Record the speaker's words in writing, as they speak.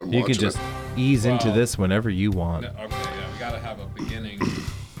I'm You watching can just it. ease into this whenever you want. Okay, yeah, we gotta have a beginning.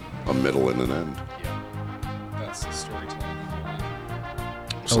 A middle and an end. Yeah, that's the storytelling.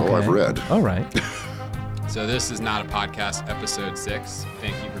 So Okay. I've read. All right. So this is Not a Podcast, episode 6.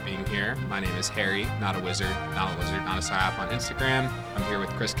 Thank you for being here. My name is Harry, not a wizard, not a psyop on Instagram. I'm here with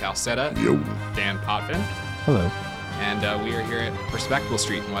Chris Calcetta, Yo. Dan Potvin, Hello. and we are here at Respectable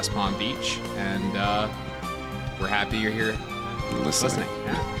Street in West Palm Beach, and we're happy you're here listening.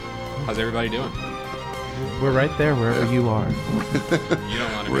 Yeah. How's everybody doing? We're right there wherever you are. You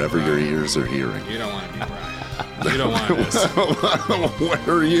don't want to Wherever be your Brian. ears are hearing. You don't want to be Brian. You don't want this.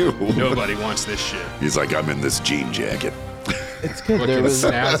 Where are you? Nobody wants this shit. He's like, I'm in this jean jacket. It's good. Looking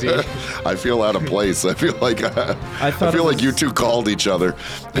snazzy. I feel out of place. I feel like I thought feel it like was- you two called each other,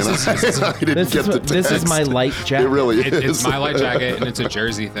 and I didn't get the text. This is my light jacket. It really is. It's my light jacket, and it's a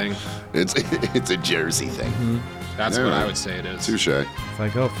Jersey thing. It's a Jersey thing. Mm-hmm. That's Yeah. what I would say it is. Touche. It's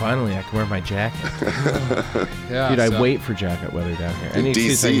like, oh, finally, I can wear my jacket. Yeah, Dude, so I wait for jacket weather down here. In Any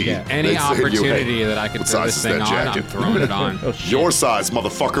excuse I can DC. get. Any They say, opportunity "Hey, that I could what throw size this is thing that on, I'm jacket?" throwing it on. Oh, shit. Your size,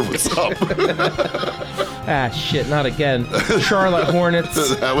 motherfucker. What's up? Ah, shit, not again. Charlotte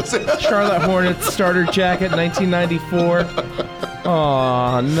Hornets. That was it. Charlotte Hornets starter jacket, 1994.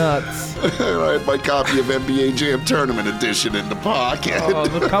 Aw, nuts. I had my copy of NBA Jam Tournament Edition in the pocket. Oh,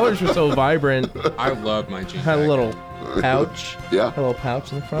 the colors were so vibrant. I love my jeans. Had a little pouch. Yeah. Had a little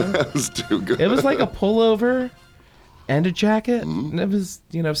pouch in the front. That was too good. It was like a pullover and a jacket. Mm-hmm. And it was,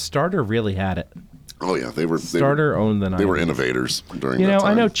 Starter really had it. Oh yeah, they were Starter owned the night. They were innovators during You that know, time.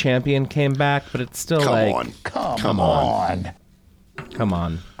 I know Champion came back, but it's still Come like, on. come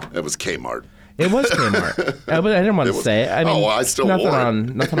on. That was Kmart. It was Kmart. I didn't want to say it. I mean, I still nothing wore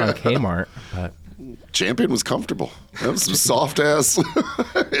it. nothing on Kmart, but Champion was comfortable. That was some soft ass.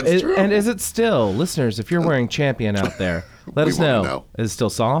 It's true. and is it still, listeners? If you're wearing Champion out there, let We us wanna know. know. Is it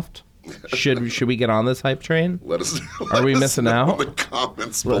still soft? Should we get on this hype train? Let us. Are we let us missing know out? in the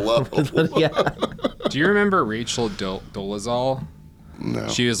comments below. Yeah, Do you remember Rachel Dolezal? No.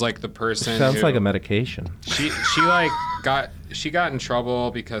 She was like the person. sounds who, like a medication. She got in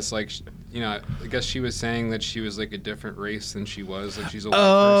trouble because I guess she was saying that she was like a different race than she was. Like she's a white person.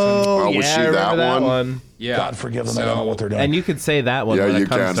 Oh, yeah, was she I remember that one? Yeah. God forgive them, I don't know what they're doing. And you could say that one Yeah, when you it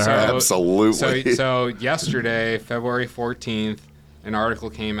comes can. to her. Absolutely. So yesterday, February 14th, an article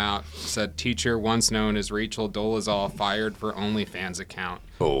came out said teacher once known as Rachel Dolezal fired for OnlyFans account,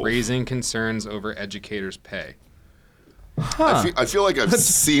 raising concerns over educators' pay. I feel like I've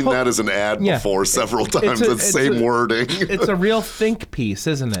seen that as an ad Yeah. before several times. The it's same wording. It's a real think piece,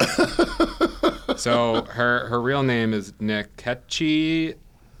 isn't it? So her real name is Nkechi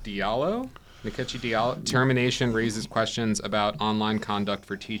Diallo. Nkechi Diallo. Termination raises questions about online conduct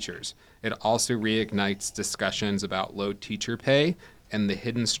for teachers. It also reignites discussions about low teacher pay and the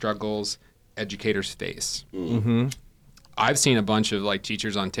hidden struggles educators face. Mm-hmm. I've seen a bunch of like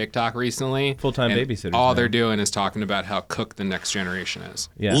teachers on TikTok recently. Full-time and babysitters, All man. they're doing is talking about how cooked the next generation is.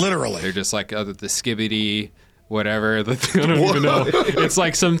 Yeah. Literally. They're just like the skibbity, whatever. I don't even know. It's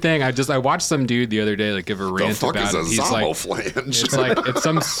like something. I watched some dude the other day like give a The rant fuck about is it. a He's like, Zomoflange? it's like it's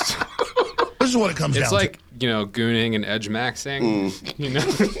some. This is what it comes It's down like gooning and edge maxing. You know.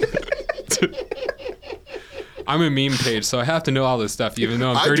 I'm a meme page, so I have to know all this stuff, even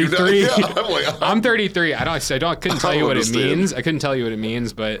though I'm I do not- 33. yeah, I'm like, I'm 33. Couldn't tell you what it understand. means. I couldn't tell you what it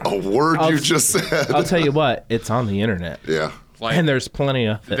means, but a word I'll- you just said. I'll tell you what, it's on the internet. Yeah. like And there's plenty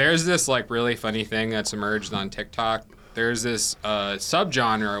of it. there's this like really funny thing that's emerged on TikTok. There's this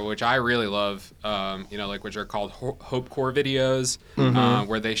subgenre which I really love, which are called hopecore videos,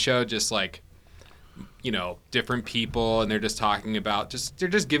 where they show just like, different people, and they're just talking about they're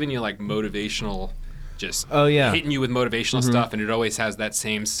just giving you like motivational, just hitting you with motivational stuff, and it always has that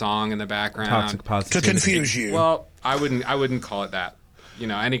same song in the background. Toxic to positivity. confuse you. Well, I wouldn't call it that.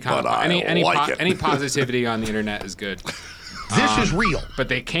 Any kind But of I any like it. any positivity on the internet is good. This is real. But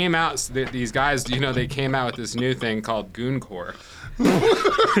they came out, these guys, they came out with this new thing called Gooncore.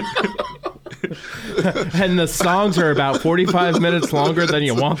 And the songs are about 45 minutes longer than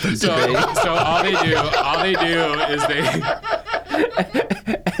you want them to So all they do is be.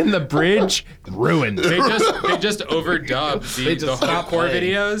 And the bridge, ruined. they just overdub They the just stop Hopecore playing.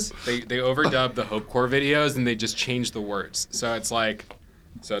 videos. They overdub the Hopecore videos, and they just change the words. So it's like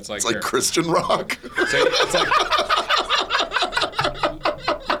It's like Christian rock. it's like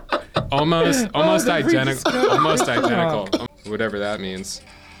almost that freaks identical. me out. Almost identical. Whatever that means.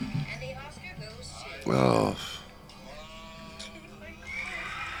 Oh,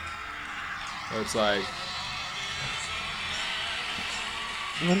 So it's like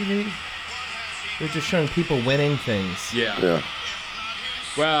What are they? They're just showing people winning things. yeah. yeah.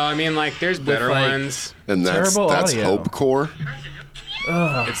 Well, I mean, like, there's better like, ones. And that's Terrible audio. Hopecore.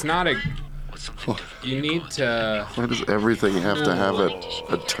 It's not a. You need to. Why does everything have to have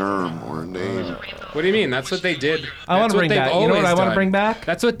a term or a name? What do you mean? That's what they did. I want to bring back. You know what I want to bring back?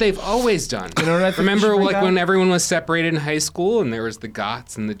 That's what they've always done. You know what I think we Remember, should bring like back? when everyone was separated in high school, and there was the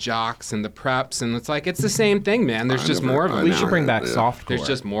goths and the jocks and the preps, and it's like it's the same thing, man. There's just more of them. We now. should bring back softcore. There's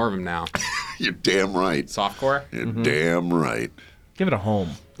just more of them now. You're damn right. Softcore. You're damn right. Give it a home.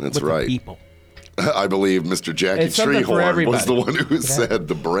 That's with right. The people. I believe Mr. Jackie It's something for Treehorn was the everybody. one who said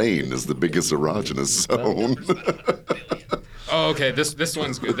the brain is the biggest erogenous zone. Oh, okay. This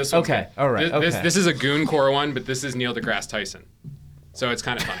one's good. This one's Okay, good. all right, This, okay. this is a Gooncore one, but this is Neil deGrasse Tyson. So it's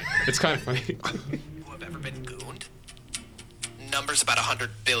kind of funny. It's kind of funny. Who have ever been gooned? Number's about 100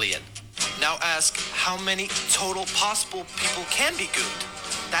 billion. Now ask how many total possible people can be gooned.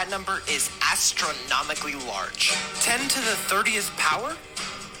 That number is astronomically large. 10 to the 30th power?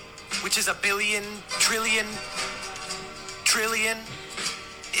 Which is a billion, trillion.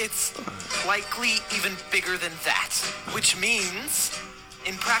 It's likely even bigger than that. Which means,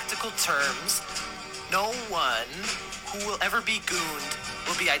 in practical terms, no one who will ever be gooned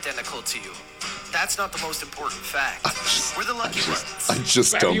will be identical to you. That's not the most important fact. We're the lucky ones. I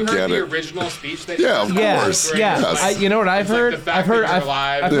just Have don't you get heard the it. original speech? That Yeah, of Yeah, course. yeah. Yes. You know what I've It's like heard? the fact that you're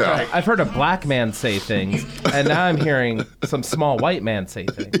alive, Yeah. I've heard a black man say things, and now I'm hearing some small white man say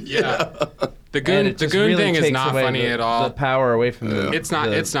things. Yeah. The And goon, it the just goon really thing is takes not away funny at all. The power away from the. It's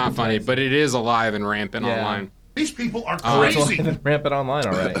not funny, but it is alive and rampant Yeah. online. These people are It's crazy. rampant online,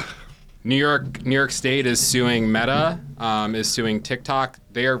 all right. New York State is suing Meta, is suing TikTok.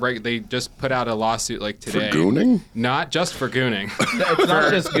 They just put out a lawsuit like For today. gooning? Not just for gooning, It's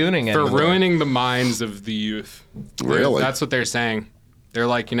not just gooning for anymore. ruining the minds of the youth. Really? That's what they're saying. They're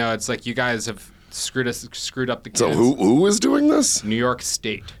like, it's like you guys have screwed up the kids. So who is doing this? New York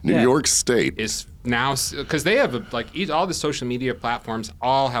State New Yeah. York State. is now because they have all the social media platforms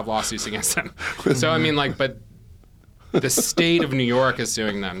all have lawsuits against them. So I mean, but the state of New York is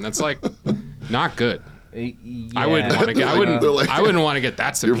suing them. That's like not good. I wouldn't want to get. They're like- I wouldn't want to get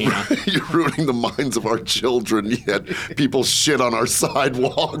that subpoena. You're ruining the minds of our children, yet people shit on our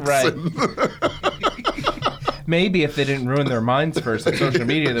sidewalks. Right. and- Maybe if they didn't ruin their minds first on social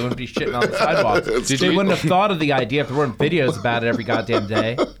media, they wouldn't be shitting on the sidewalks. Did They you- wouldn't have thought of the idea if there weren't videos about it every goddamn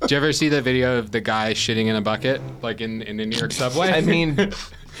day. Did you ever see the video of the guy shitting in a bucket, like in the New York subway? I mean,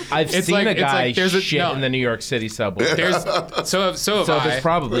 I've It's seen like- a it's guy like there's a- shit no. in the New York City subway. there's so have So I. there's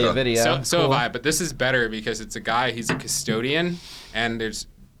probably a video. So Cool. have I, but this is better because it's a guy, he's a custodian, and there's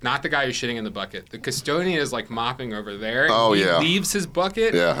not the guy who's shitting in the bucket. The custodian is like mopping over there. Oh, he yeah. leaves his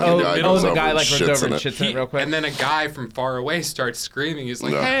bucket. Yeah. Oh, the guy oh, goes the over guy and like runs shits over in and it. shits in it real quick. And then a guy from far away starts screaming. He's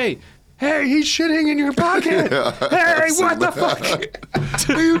like, Yeah. hey, he's shitting in your bucket. Hey, what the fuck? What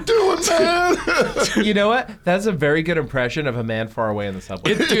are you doing, man? You know what? That's a very good impression of a man far away in the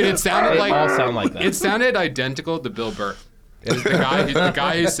subway. Dude, it sounded They like all sound like that. It sounded identical to Bill Burr. It was the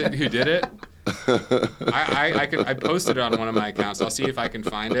guy who did it. I posted it on one of my accounts. I'll see if I can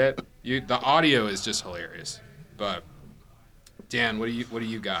find it. The audio is just hilarious. But Dan, what do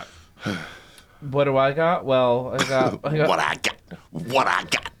you got? What do I got? Well, I got What I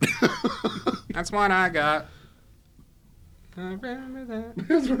got. That's what I got.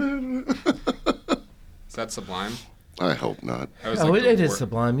 Is that Sublime? I hope not. That was Oh, like it the is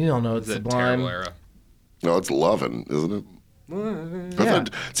Sublime. You all know it's a Sublime. terrible era. No, it's lovin', isn't it? Yeah.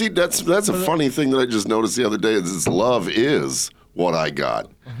 See, that's a funny thing that I just noticed the other day. Is love is what I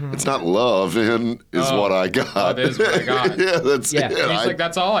got. It's not love in is what I got. Love is what I got. Yeah, that's Yeah. it. He's like,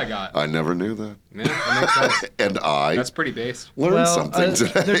 that's all I got. I never knew that. Yeah, that makes sense. And I That's pretty base. learned something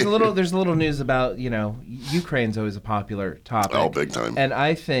today. there's a little news about Ukraine's always a popular topic. Oh, big time. And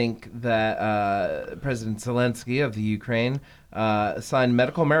I think that President Zelensky of the Ukraine signed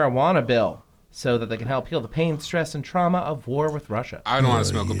medical marijuana bill so that they can help heal the pain, stress, and trauma of war with Russia. I don't want to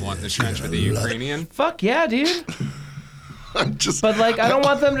smoke a blunt in the trench with a Ukrainian. Fuck yeah, dude. Just But like, I don't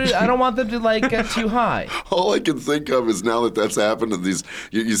want them to like get too high. all I can think of is now that that's happened, and these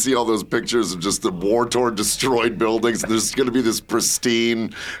you see all those pictures of just the war-torn, destroyed buildings. And there's going to be this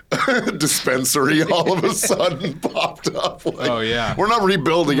pristine dispensary all of a sudden popped up. Like, Oh, yeah. we're not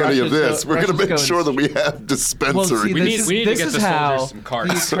rebuilding any of Russia's this. We're going to Russia's make going- sure that we have Well, dispensary. see, We need to this get is the how soldiers some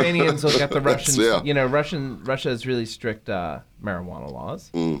cards. the Ukrainians will get the Russians. yeah. Russia has really strict marijuana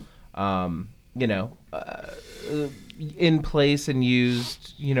laws. In place and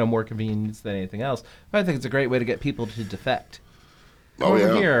used, more convenience than anything else. But I think it's a great way to get people to defect. Oh, Over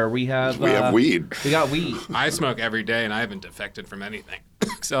yeah. here we have weed. We got weed. I smoke every day, and I haven't defected from anything.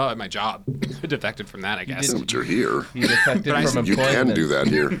 So at my job, defected from that, I guess. But you're here. You defected from You employment. can do that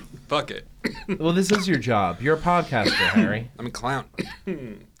here. Fuck it. Well, this is your job. You're a podcaster, Harry. I'm a clown.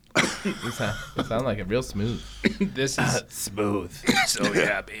 You sound like it real smooth. This is Smooth. so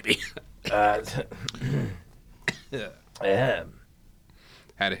yeah, baby. Yeah.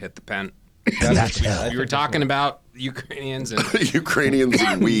 Had to hit the pen. Yeah, You were talking about Ukrainians and Ukrainians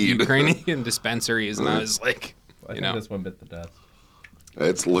and weed. Ukrainian dispensaries, and I was like, I you think know, this one bit the dust.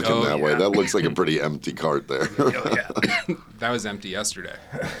 It's looking Oh, that way. yeah. That looks like a pretty empty cart there. oh yeah, that was empty yesterday.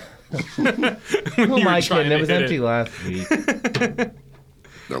 Who am I trying kidding? to It was hit empty it. last week.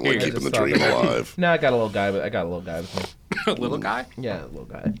 Don't like keeping just the thought dream that- alive. No, I got a little guy. I got a little guy with me. A little guy. Yeah, a little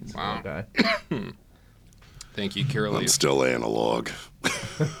guy. He's Wow. a little guy. Thank you, I'm Curly. still analog.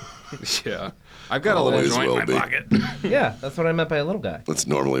 Yeah, I've got a little Always joint in will my be. pocket. Yeah, that's what I meant by a little guy. That's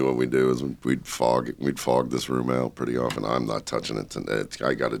normally what we do. Is we'd fog this room out pretty often. I'm not touching it tonight.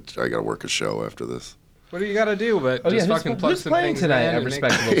 I gotta work a show after this. What do you got to do? But Oh yeah, just fucking plug who's some playing things tonight in at and make-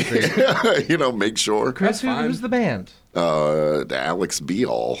 Respectable Street? You know, make sure. Chris, fine. who's the band? Alex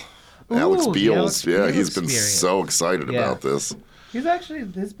Beal. Alex Ooh, the Beals. Alex Yeah, Beal he's been experience. so excited Yeah. about this. He's actually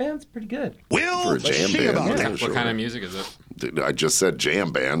his band's pretty good. For Will, a jam see band. about that's that. for What sure. kind of music is it? Dude, I just said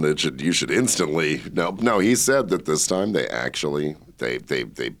jam band. You should instantly. No. He said that this time they actually they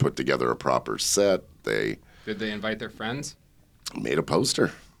put together a proper set. They Did they invite their friends? made a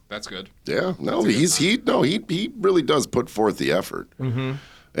poster. That's good. Yeah. No, he really does put forth the effort. Mm-hmm.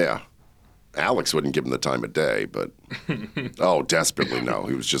 Yeah. Alex wouldn't give him the time of day, but desperately no.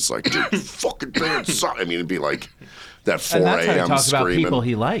 He was just like, dude, fucking band suck. I mean, it'd be like that 4 And that's how he a.m. talks about screaming. people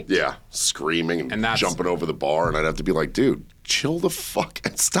he liked. Yeah, screaming and, And that's- jumping over the bar, and I'd have to be like, dude, chill the fuck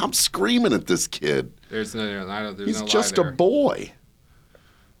and stop screaming at this kid. There's no He's lie just there. a boy.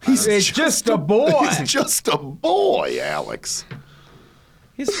 He's just a boy. He's just a boy, Alex.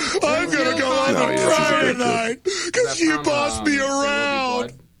 I'm gonna go out No, and he is. He's a cry good kid. tonight Is because that you from, bossed me There Will Be around.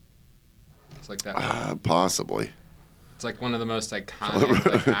 Blood? It's like that. Possibly. It's like one of the most iconic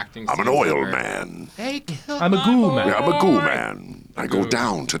like, acting. I'm an scenes oil ever. man. I'm a goo man. Yeah, I'm a goo man. I go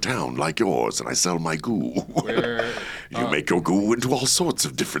down to town like yours, and I sell my goo. Where, You make your goo into all sorts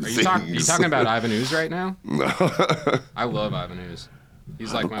of different you things. talking about Ivan Ooze right now? No. I love Ivan Ooze.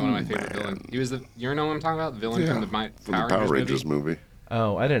 He's like one of my favorite villains. He was you know what I'm talking about? The villain from the From the Power Rangers movie.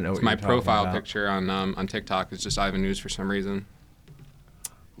 Oh, I didn't know. What My you were talking profile about. picture on TikTok is just Ivan Ooze for some reason.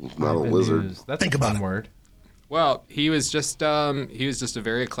 Not a Ivan lizard. Ooze. That's Think a fun about it. word. Well, he was just a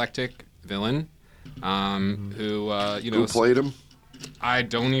very eclectic villain, who Who played him? I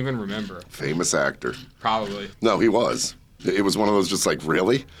don't even remember. Famous actor. Probably. No, he was. It was one of those just like,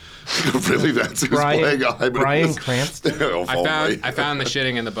 really? Really? That's who's playing Ivan Brian Ooze? Cranston. Oh, I found the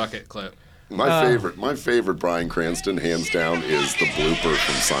shitting in the bucket clip. My favorite Bryan Cranston, hands down, is the blooper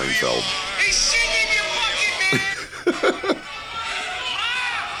from Seinfeld.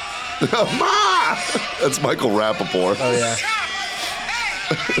 Ma! That's Michael Rappaport. Oh yeah.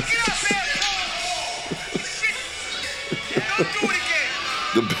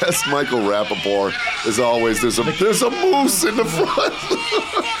 The best Michael Rappaport is always there's a moose in the front.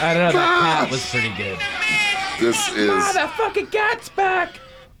 I don't know. That cat was pretty good. This is that fucking cat's back.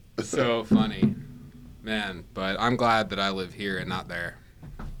 So funny, man. But I'm glad that I live here and not there.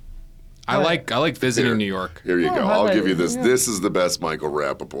 I like visiting Here. New York. Here you Oh, go. how I'll about- give you this. yeah. This is the best Michael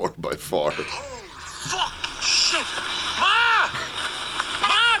Rappaport by far. Fuck! Shit! Ma!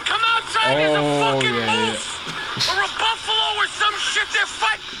 Ma, come outside! There's a fucking moose! Or a buffalo or some shit they're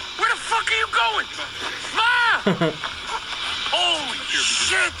fighting! Where the fuck are you going? Ma! Holy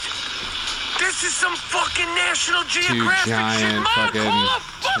shit! This is some fucking National Geographic shit! giant Ma, fucking call a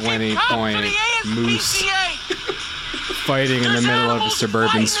fucking 20-point cop for the moose ASPCA. Fighting in the There's middle of a animals suburban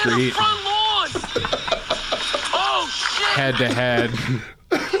fighting in street, the front lawn. Oh shit! head to head.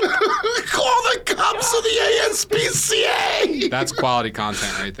 Call the cops of the ASPCA. That's quality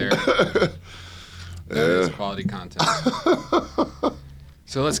content right there. That is quality content.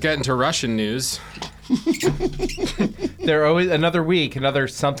 So let's get into Russian news. They're always another week, another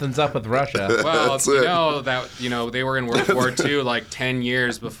something's up with Russia. Well, That's it. they were in World War II like 10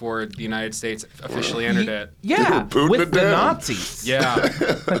 years before the United States officially entered it. Yeah, Putin with it the down. Nazis. Yeah.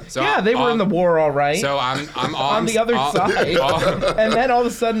 So Yeah, they were in the war all right. So I'm on the other side. Oh, And then all of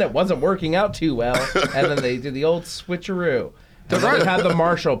a sudden it wasn't working out too well, and then they did the old switcheroo. And then they had the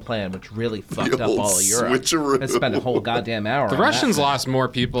Marshall Plan, which really fucked up old all of Europe. switcheroo. They spent a whole goddamn hour. the on Russians that. lost more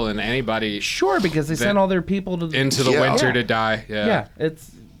people than anybody Sure, because they sent all their people to into the Yeah. winter Yeah. to die. Yeah. Yeah,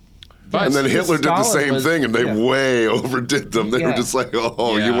 it's But And then Hitler did the Stalin same was- thing, and they yeah. way overdid them. They were Yeah. just like,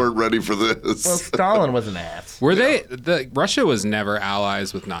 "Oh, you Yeah. weren't ready for this." Well, Stalin was an ass. were Russia was never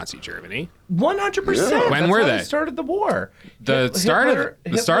allies with Nazi Germany. 100%. Yeah. When That's were why they? started the war. The start of the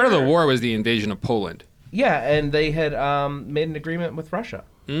Hitler- war was the invasion of Poland. Yeah, and they had made an agreement with Russia.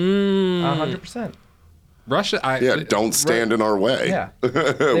 100%. Russia, Don't stand in our way. Yeah.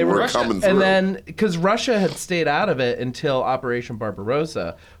 They We're Russia- coming through. And then, because Russia had stayed out of it until Operation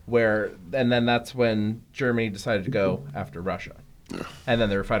Barbarossa, and then that's when Germany decided to go after Russia. And then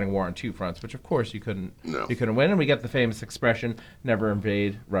they were fighting war on two fronts, which of course you couldn't win. And we get the famous expression, "Never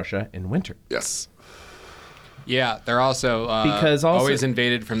invade Russia in winter." Yes. Yeah, they're also Because also- always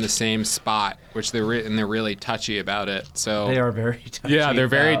invaded from the same spot, which they're really touchy about it. So They are very touchy. yeah, they're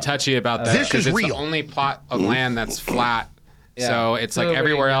very about- touchy about that This because is it's the real. only plot of land that's flat. Yeah. So it's like Nobody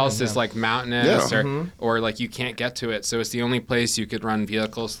everywhere can, else is yeah. like mountainous Yeah. or like you can't get to it. So it's the only place you could run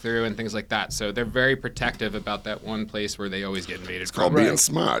vehicles through and things like that. So they're very protective about that one place where they always get invaded Called from. being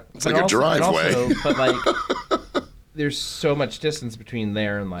smart. It's But like also- a but driveway. also- but like, there's so much distance between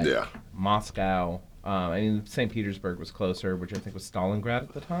there and like Yeah. Moscow. I mean, St. Petersburg was closer, which I think was Stalingrad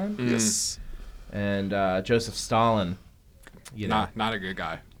at the time. Yes. And Joseph Stalin, you know, Not a good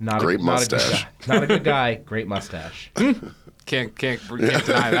guy. not Great a, not a good mustache. guy. Not a good guy. Great mustache. Can't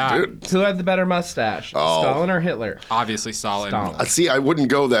deny that. Dude. Who had the better mustache, Oh. Stalin or Hitler? Obviously, Stalin. Stalin. See, I wouldn't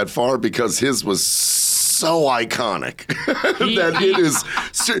go that far because his was so iconic that it is.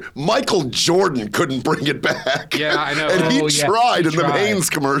 Michael Jordan couldn't bring it back. Yeah, I know. And he Oh, yeah, tried he in the tried. Hanes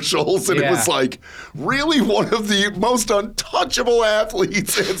commercials, and it Yeah. was like really one of the most untouchable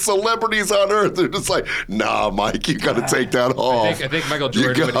athletes and celebrities on earth. They're just like, nah, Mike, you got to take that off. I think Michael You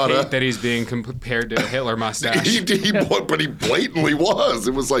Jordan would gotta- hate that he's being compared to a Hitler mustache. But he blatantly was.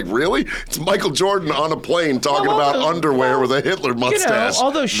 It was like, really? It's Michael Jordan on a plane talking Well, about although- underwear with a Hitler You know, mustache.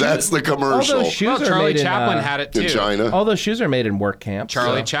 all those shoes, That's the commercial. All those shoes Well, are Charlie made Chaplin in, had it too. in China. All those shoes are made in work camps.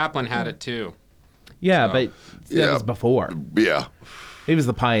 Charlie Chaplin had it too. Yeah, So- but that Yeah. was before. Yeah. He was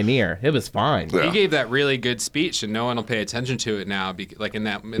the pioneer. It was fine. Yeah. He gave that really good speech, and no one will pay attention to it now. Like in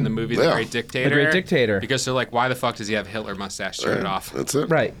the movie Yeah. The Great Dictator. The Great Dictator. Because they're like, why the fuck does he have Hitler mustache? Turn it off. That's it.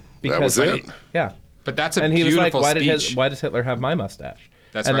 Right. Because That was it. Yeah. But that's a And he was beautiful like, speech. why does Hitler have my mustache?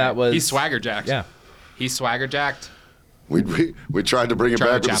 That's and right. that was He swagger jacked. Yeah. He swagger jacked. We tried to bring it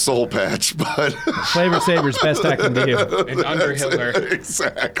Charlie back with a soul patch, but Flavor Saver's best I can do. And under Hitler.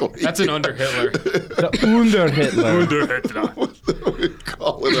 exactly. That's an under Hitler. The Under Hitler. we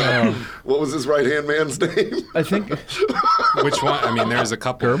call it. What was his right hand man's name? I think Which one? I mean, there's a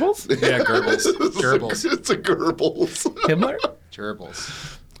couple. Goebbels? Yeah, Goebbels. Goebbels. It's a Goebbels. Himmler?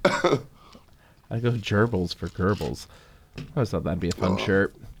 Goebbels. I go Gerbils for Goebbels. I always thought that'd be a fun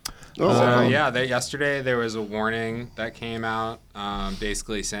shirt. So yesterday there was a warning that came out,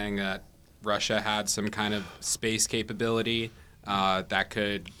 basically saying that Russia had some kind of space capability that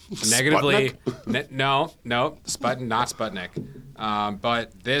could negatively. Not Sputnik.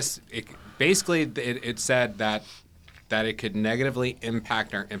 But it said that it could negatively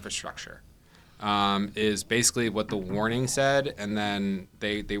impact our infrastructure. Is basically what the warning said, and then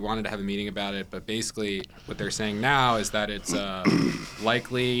they wanted to have a meeting about it. But basically, what they're saying now is that it's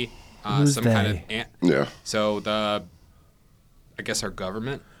likely Who's some kind of they? Yeah. So I guess our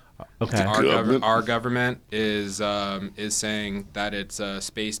government. Okay. Our government is saying that it's a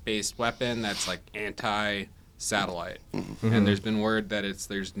space-based weapon that's like anti-satellite, Mm-hmm. and there's been word that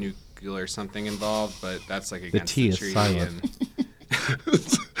there's nuclear something involved, but that's like against T the is treaty. silent.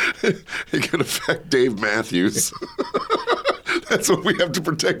 It could affect Dave Matthews. That's what we have to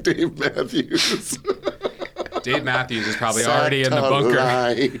protect Dave Matthews. Dave Matthews is probably already in the bunker.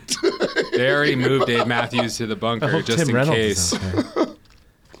 Satellite. They already moved Dave Matthews to the I bunker hope just Tim in Reynolds case, is okay.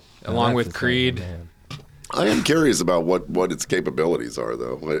 along with That's a Creed. man. I am curious about what its capabilities are,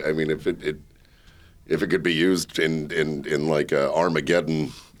 though. I mean, if it could be used in like a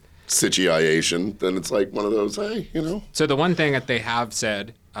Armageddon situation, then it's like one of those, hey, you know. So the one thing that they have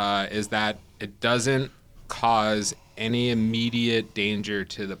said is that it doesn't cause any immediate danger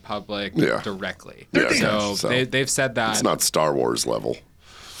to the public Yeah. directly. Yeah, So they've said that. It's not Star Wars level.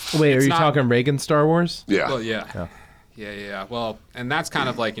 Wait, are It's you not- talking Reagan Star Wars? Yeah. Well, yeah. Well, and that's kind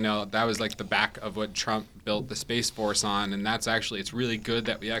of like, that was like the back of what Trump built the Space Force on. And that's actually, it's really good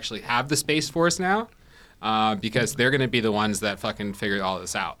that we actually have the Space Force now because they're going to be the ones that fucking figure all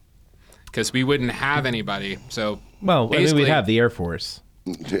this out. Because we wouldn't have anybody. So Well, I mean, basically, we'd have the Air Force.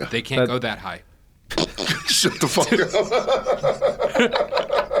 Yeah. they can't go that high. Shut the fuck up.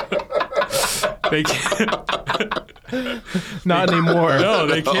 They can't. Not anymore. No,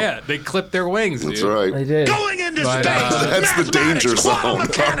 they can't. They clip their wings, dude. That's right. They did. Going in understand. That's the danger zone. All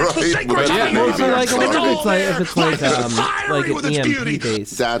right. Sacred Yeah. thing. Well, so like, I wonder if it's like Fiery with its an beauty. EMP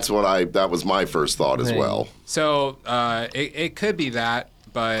base. That was my first thought as Thing. well. So it could be that,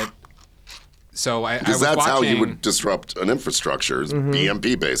 but so I Because was that's how you watching- would disrupt an infrastructure, is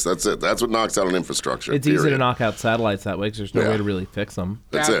EMP based. That's it. That's what knocks out an infrastructure. It's easy to period. knock out satellites that way because there's no Yeah. way to really fix them.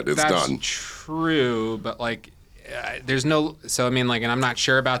 That's it. It's that's done. True, but like, there's no. So I mean, like, and I'm not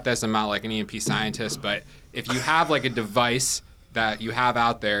sure about this. I'm not like an EMP scientist, but if you have like a device that you have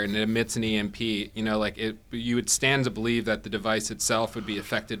out there and it emits an EMP, you know, like you would stand to believe that the device itself would be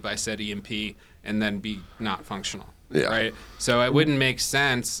affected by said EMP and then be not functional. Yeah. Right. So it wouldn't make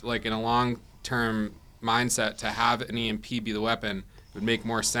sense, like in a long-term mindset, to have an EMP be the weapon. It would make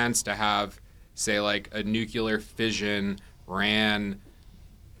more sense to have, say, like a nuclear fission ran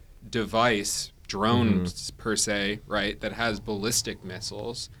device, drone per se, right, that has ballistic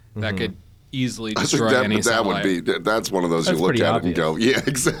missiles that could easily I think destroy any that would satellite. be that's one of those That's you look pretty at it and go, yeah,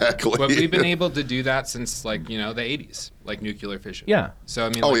 exactly. But we've been able to do that since, like, you know, the 80s, like nuclear fission. Yeah. So I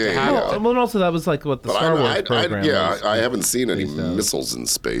mean, Oh, like, yeah, to yeah, have, yeah. Well, and also that was like what the But Star Wars program was. I haven't seen any based on. missiles in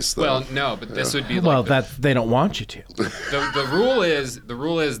space though. Well, no, but this would be like Well, the, they don't want you to. the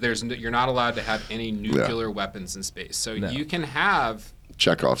rule is you're not allowed to have any nuclear weapons in space. So you can have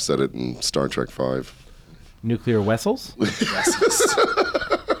Chekhov said it in Star Trek V. Nuclear vessels?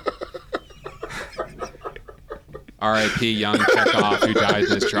 R.I.P. young Chekhov who died in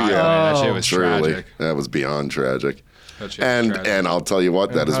this trial. Yeah. Man, that shit was Truly, tragic. that was beyond tragic. That shit was tragic. And I'll tell you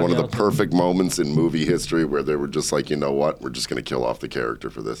what, that is how one of the Delta- perfect moments in movie history where they were just like, you know what, we're just going to kill off the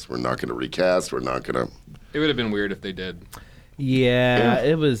character for this. We're not going to recast. We're not going to. It would have been weird if they did. Yeah,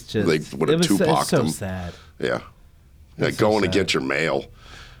 it was just. They would have it was Tupac'd so them. sad. Yeah. That's Going so to sad. get your mail.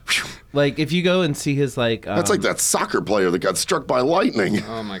 Like if you go and see his like. That's like that soccer player that got struck by lightning.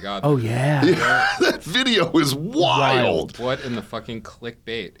 Oh my god. Oh yeah. That video is wild. What in the fucking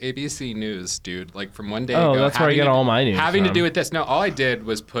clickbait? ABC News, dude. Like from one day Oh, ago. that's where I having get to- all my news Having to from. do with this. No, all I did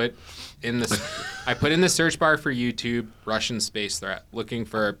was put in the I put in the search bar for YouTube Russian space threat, looking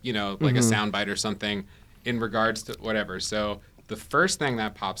for, you know, like a soundbite or something in regards to whatever. So the first thing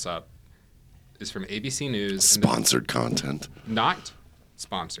that pops up is from ABC News. and Sponsored content. not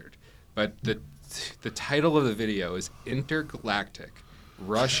sponsored, but the title of the video is Intergalactic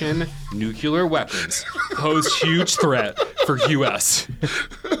Russian Nuclear Weapons Pose Huge Threat for U.S.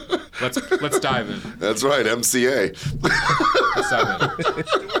 Let's dive in. That's right, MCA. Let's dive in.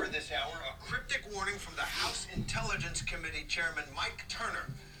 Story this hour, a cryptic warning from the House Intelligence Committee Chairman Mike Turner,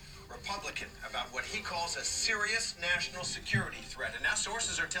 Republican, about what he calls a serious national security threat. And now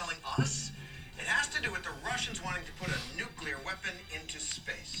sources are telling us it has to do with the Russians wanting to put a nuclear weapon into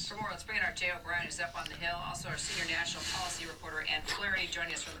space. For more, let's bring in our Jay O'Brien, who's up on the Hill. Also, our senior national policy reporter, Ann Flaherty,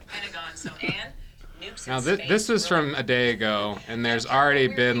 joining us from the Pentagon. So, Ann, nukes in Now space. this was really- from a day ago, and there's already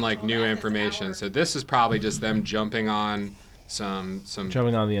been like new information. So this is probably just them jumping on some.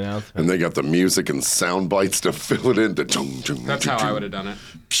 Jumping on the announcement. And they got the music and sound bites to fill it in. That's how I would have done it.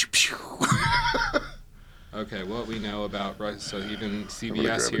 Pew, pew. Okay, what we know about Russia. So even gonna CBS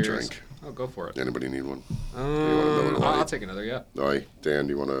grab a here. drink. Oh, go for it. Anybody need one? You want a Miller I'll Lite? take another. Yeah. All right, Dan,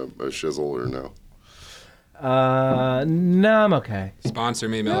 do you want a shizzle or no? No, I'm okay. Sponsor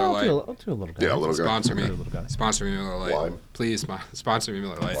me, No, Miller I'll Lite. do a little guy. Yeah, a little guy. Sponsor me. Little guy. Sponsor me, Miller Lite. Lime. Please sponsor me,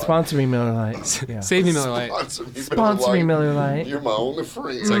 Miller Lite. Sponsor me, Miller Lite. Yeah. Save me, Miller Lite. Sponsor me, Miller Lite. You're my only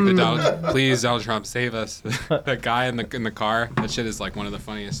friend. It's like the Donald, please, Donald Trump, save us. That guy in the car. That shit is like one of the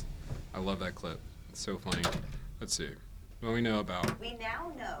funniest. I love that clip. It's so funny. Let's see. What we know about. We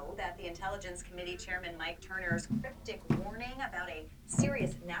now know that the Intelligence Committee Chairman Mike Turner's cryptic warning about a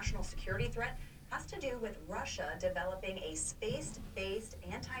serious national security threat has to do with Russia developing a space-based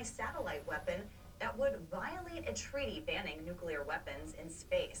anti-satellite weapon that would violate a treaty banning nuclear weapons in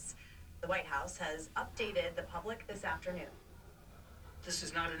space. The White House has updated the public this afternoon. This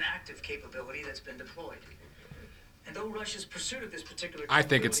is not an active capability that's been deployed. And though Russia's pursuit of this particular I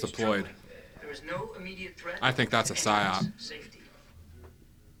think it's capability is deployed. troubling, there is no immediate threat. I think that's a to anyone's psyop. Safety.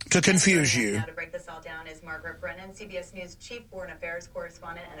 To confuse And you. now to break this all down is Margaret Brennan, CBS News Chief Foreign Affairs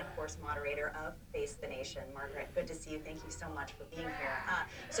Correspondent and, of course, moderator of Face the Nation. Margaret, good to see you. Thank you so much for being here.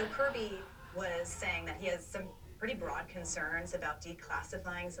 So Kirby was saying that he has some pretty broad concerns about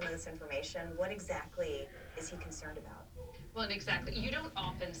declassifying some of this information. What exactly is he concerned about? Well, and exactly. You don't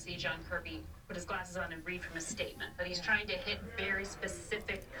often see John Kirby put his glasses on and read from a statement, but he's trying to hit very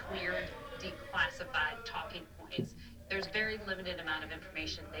specific, clear, declassified talking points. there's very limited amount of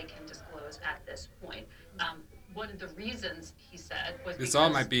information they can disclose at this point. One of the reasons, he said, was This because all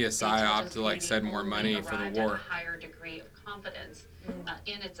might be a the psyop intelligence to like community send more only money for the arrived war. at a higher degree of confidence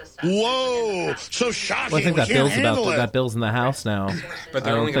in its assessment. Whoa! So shocking. Well, I think We that can't bill's handle it. that bill's in the House now. But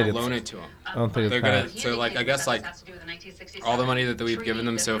they're I don't only going to think loan it's- it to them. I don't think They're it's gonna, passed. so like I guess like all the money that we've given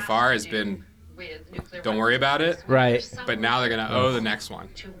them so far has been, don't worry about it. Right. But now they're going to owe the next one.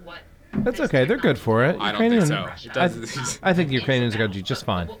 That's okay. They're good for it. I don't think so. It does- I think the Ukrainians are going to do just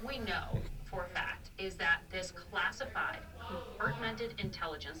fine. What we know for a fact is that this classified, compartmented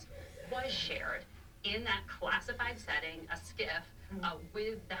intelligence was shared in that classified setting, a SCIF,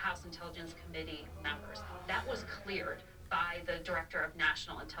 with the House Intelligence Committee members. That was cleared by the Director of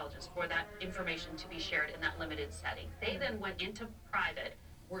National Intelligence for that information to be shared in that limited setting. They then went into private,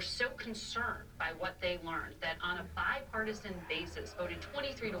 were so concerned by what they learned that on a bipartisan basis voted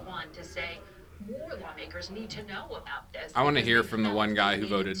 23-1 to say more lawmakers need to know about this. I want to hear from the one guy who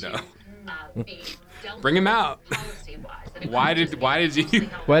voted no. Be dealt Bring him with out. policy-wise. That it Why couldn't did just you?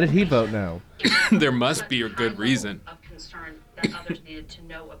 Why did he vote no? There must be a good reason. Of concern that others needed to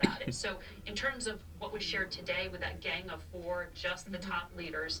know about it. So in terms of what was shared today with that gang of four, just the top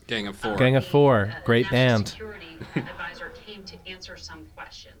leaders. Gang of four. Gang of four. Great National band. Security advisor came to answer some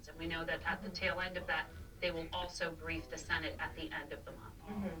questions, and we know that at the tail end of that, they will also brief the Senate at the end of the month.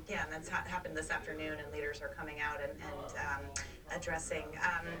 Yeah, and that's happened this afternoon, and leaders are coming out and addressing.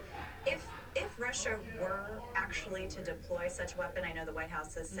 If Russia were actually to deploy such a weapon, I know the White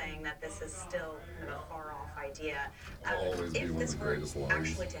House is saying that this is still kind of a far-off idea. Always be If one of this the were greatest lines.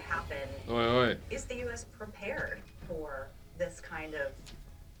 actually to happen, Oi. is the U.S. prepared for this kind of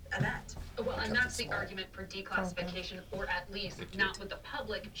event? Well, and that's the argument for declassification, or at least not with the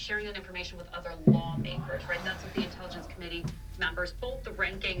public, sharing that information with other lawmakers, right? That's what the Intelligence Committee members, both the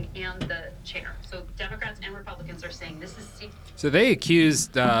ranking and the chair. So Democrats and Republicans are saying this is secret. So they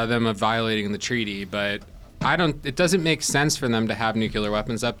accused them of violating the treaty, but it doesn't make sense for them to have nuclear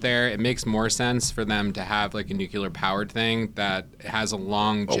weapons up there. It makes more sense for them to have like a nuclear powered thing that has a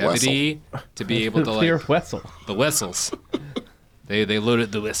longevity to be able to Clear like whistle. the whistles. They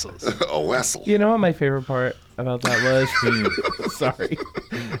loaded the whistles. A whistle. You know what my favorite part about that was? Sorry,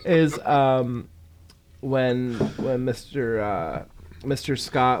 is when Mr.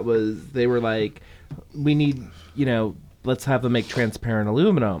 Scott was. They were like, we need, let's have them make transparent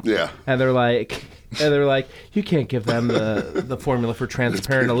aluminum. Yeah. And they're like, you can't give them the formula for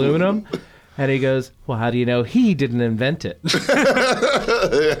transparent aluminum. And he goes, well, how do you know he didn't invent it?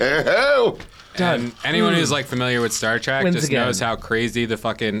 And anyone who's like familiar with Star Trek Wins just again. knows how crazy the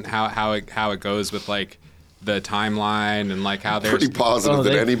fucking how it goes with like the timeline and like how there's Pretty positive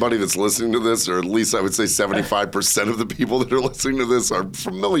that anybody that's listening to this, or at least I would say 75% of the people that are listening to this, are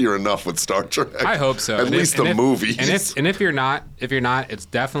familiar enough with Star Trek. I hope so. At least the movies. And if you're not, it's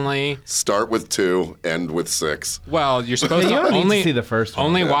definitely start with 2, end with 6. well, you're supposed You to don't need only to see the first one.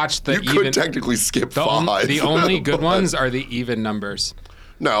 only watch the You even. could technically skip the 5. the only good but- ones are the even numbers.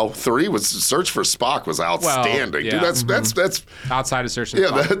 No, 3 was Search for Spock was outstanding. yeah. Dude, that's Outside of Search and yeah,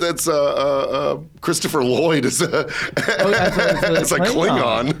 Spock. that's Christopher Lloyd as a as a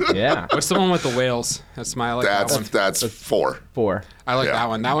Klingon. Yeah. What's the one with the whales? That's my like that one. That's 4. 4. I like yeah. that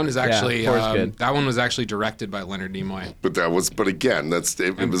one. That one is actually 4 is good. that one was actually directed by Leonard Nimoy. But again,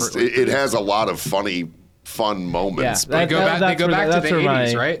 it has a lot of fun moments. Yeah, but They go back to the that's where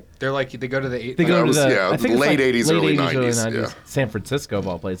 80s, my- right? They're like they go to the 80s. They go That to was- the yeah, I think late it's 80s, early 80s, 90s, yeah. San Francisco of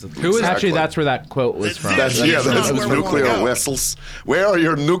all places. Who is- actually Exactly. that's where that quote was from. that's nuclear vessels. Where are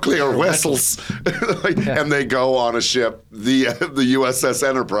your nuclear vessels? And they go on a ship, the USS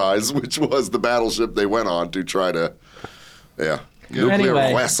Enterprise, which was the battleship they went on to try to, nuclear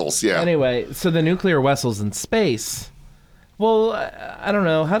Anyway. vessels. Yeah. Anyway, so the nuclear vessels in space. Well, I don't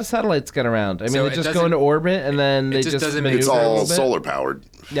know. How do satellites get around? I mean, So they it just go doesn't- into orbit and then they just just doesn't maneuver make It's a all little bit? solar powered.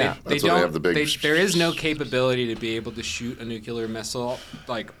 Yeah. That's why they have the big. There is no capability to be able to shoot a nuclear missile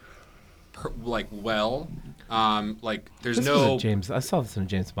like there's This was no a James. I saw this in a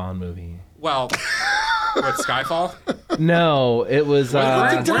James Bond movie. well. What Skyfall? No, it was.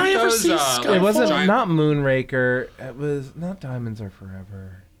 Weren't did I ever those, see It wasn't giant- not Moonraker. It was not Diamonds Are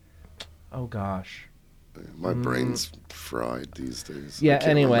Forever. Oh gosh. My brain's fried these days. Yeah, I can't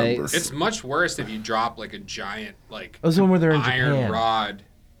anyway. remember. It's much worse if you drop like a giant like It was the one where they're in iron Japan. rod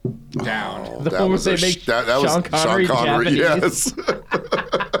down. Oh, The that one where was they a make that was Sean Connery yes.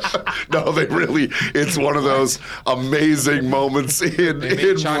 No, they really. It's one of those amazing moments in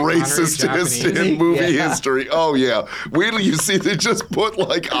made Sean Connery racist Japanese. in movie Yeah. history. Oh yeah, wait till you see they just put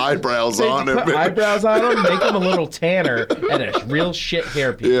like eyebrows They on him. put eyebrows on him, make him a little tanner, and a real shit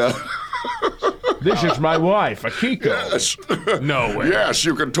hairpiece. Yeah. This is my wife, Akiko. Yes. No way. Yes,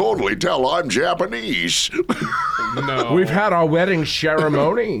 you can totally tell I'm Japanese. No. We've had our wedding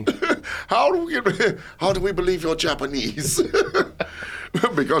ceremony. How do we believe you're Japanese?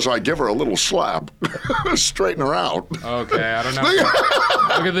 Because I give her a little slap. Straighten her out. Okay, I don't know.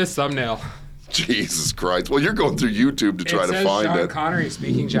 Look at this thumbnail. Jesus Christ. Well, you're going through YouTube to try It to says find Sean it. Connery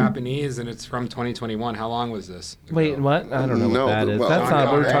speaking Japanese, and it's from 2021. How long was this? Wait, what? I don't know No, what that is. well, That's not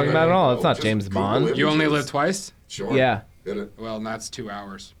what we're talking about at all. It's not Just James Google Bond. it. You only live twice? Sure. Yeah. Hit it. Well, that's 2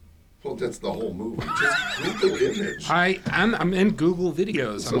 hours. Well, that's the whole movie. Just Google image. I'm in Google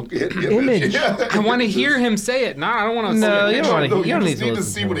videos. So hit Image. Yeah. I want to hear him say it. No, I don't want to. No, see you it. don't want to. No, You don't need just to need to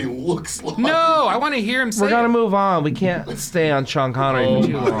listen see to what he him. looks like. No, I want to hear him say We're gonna it. move on. We can't stay on Sean Connery for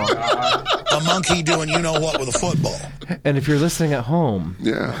too long. A monkey doing you know what with a football. And if you're listening at home,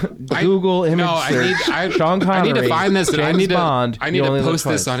 Yeah. Google image No, search Sean Connery. I need to find this. And I James need to. Bond, I need you to only live post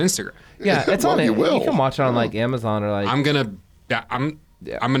this twice. on Instagram. Yeah, it's on Well, it. you will. You can watch it on like Amazon or like. I'm gonna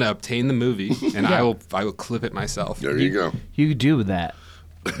obtain the movie, and I will clip it myself. There you go. You do that.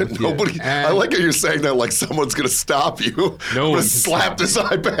 Nobody. I like how you're saying that like someone's gonna stop you. No I'm one gonna can slap stop this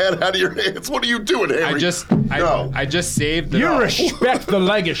iPad out of your hands. What are you doing, Henry? I just saved the. You respect the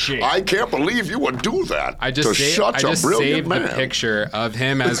legacy. I can't believe you would do that. I just to such a brilliant saved man. the picture of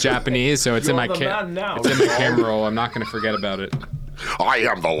him as Japanese, so it's in my You're the man now. it's in my camera roll. I'm not gonna forget about it. I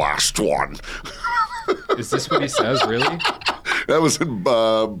am the last one. Is this what he says? Really? That was in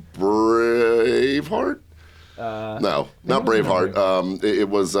Braveheart. No, not Braveheart. It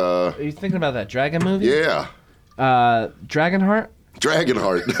was. Are you thinking about that dragon movie? Yeah. Dragonheart.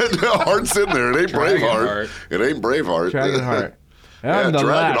 Dragonheart. Heart's in there. It ain't Braveheart. It ain't Braveheart. Dragonheart. Yeah, I'm the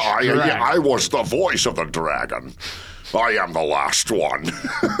dragon. last dragon. I was the voice of the dragon. I am the last one.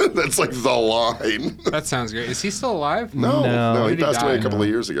 That's like the line. That sounds great. Is he still alive? No, No. he Did he passed away a die? couple of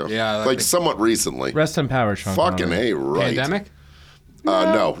years ago. Yeah, I like think- somewhat recently. Rest in power, Sean. Fucking Connery. A, right. Pandemic?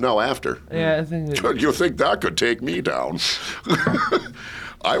 No, after. Yeah, I think. You think that could take me down?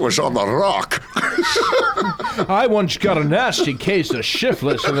 I was on the rock. I once got a nasty case of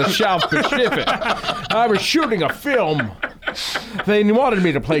syphilis in the South Pacific. I was shooting a film. They wanted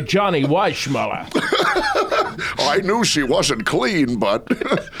me to play Johnny Weissmuller. I knew she wasn't clean, but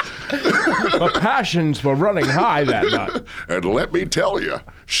The passions were running high that night. and let me tell you,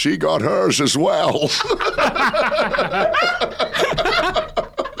 she got hers as well.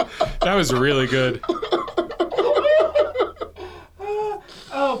 That was really good.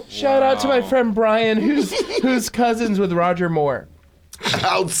 Oh, shout out to my friend Brian, who's cousins with Roger Moore.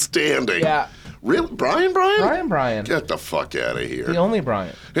 Outstanding. Yeah. Really? Brian? Brian. Get the fuck out of here. The only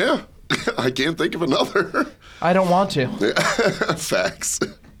Brian. Yeah. I can't think of another. I don't want to. Facts.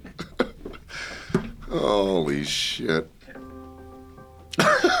 Holy shit.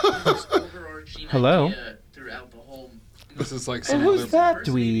 Hello? This is like Hey, some who's other. that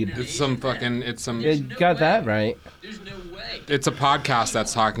dweeb? It's some fucking. It's some. You got that right. It's a podcast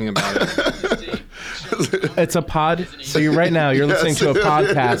that's talking about it. It's a pod. So you're listening to a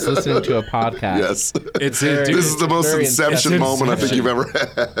podcast, listening to a podcast. Yes. It's Very- dude, This is the most Very Inception moment I think you've ever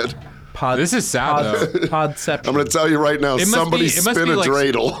had. This is sad though. Podception. I'm going to tell you right now, It must somebody be- it must spin be a like-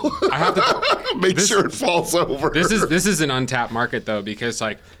 dreidel. I have to. Make sure it falls over. This is an untapped market though because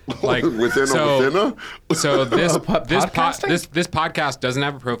like within a? So this podcasting? this podcast doesn't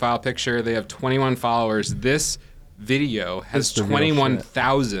have a profile picture. They have 21 followers. This video has It's the real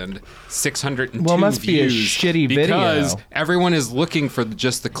 21,602 Well, it must be a views shitty video. because everyone is looking for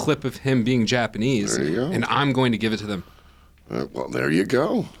just the clip of him being Japanese, There you go. and I'm going to give it to them. Well, there you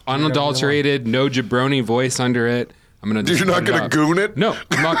go. Unadulterated, no jabroni voice under it. I'm gonna. You're not going to goon it? No,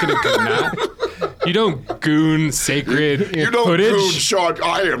 I'm not gonna goon that. You don't goon sacred You don't footage. goon, Sean.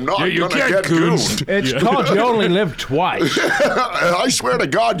 I am not You going to can't get goon. gooned. It's called You Only Live Twice. I swear to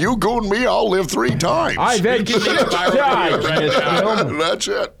God, you goon me, I'll live 3 times. I've had can make a viral died video right in this now. film. That's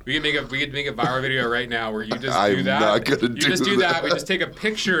it. We could make a viral video right now where you just do I'm that. not gonna you do just do that. that. We just take a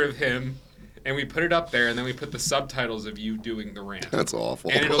picture of him and we put it up there, and then we put the subtitles of you doing the rant. That's awful.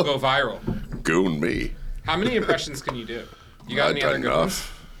 And it'll go viral. Goon me. How many impressions can you do? You got Not any other good ones?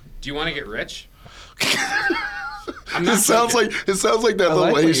 enough. Do you want to get rich? It sounds like that little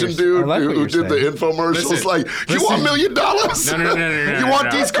like what Asian you're- dude I like what who you're did the saying. infomercials. Listen, Like, you listen. want $1 million? No, You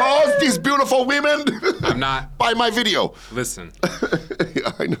want no. these cars, these beautiful women? I'm not. Buy my video. Listen.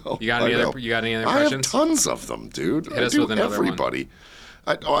 Yeah, I know. You got I any know. other? You got any other I have impressions? tons of them, dude. Hit I us do with another one. everybody.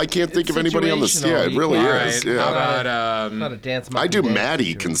 I can't think It's of anybody on the situational. it really All is. right. Yeah. How about Not a dance. I do monkey dance Maddie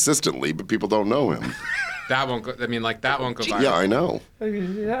situation. consistently, but people don't know him. that won't go? I mean, like that won't go viral. Yeah, I know.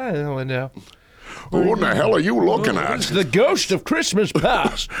 Yeah, I know. Who in the hell are you looking at? The ghost of Christmas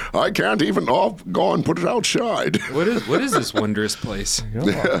past. I can't even go and put it outside. What is this wondrous place?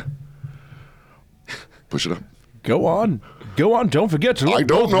 Yeah. Push it up. Go on. Don't forget to look I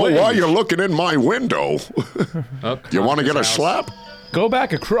don't both know ways. why you're looking in my window. You want to get a slap? Go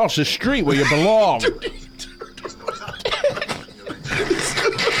back across the street where you belong.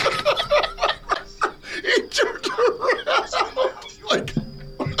 He turned around. Like...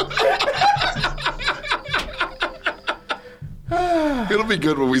 It'll be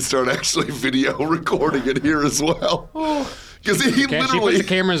good when we start actually video recording it here as well. Because he Can't you put the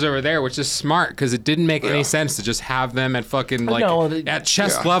cameras over there, which is smart, because it didn't make any sense to just have them at fucking, like, at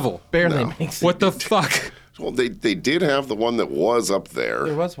chest level. Barely makes it. What the fuck? Well, they did have the one that was up there.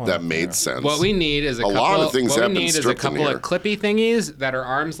 There was one that up made there. sense. What we need is a couple lot of things what have we been need is a stripped in couple here. of clippy thingies that are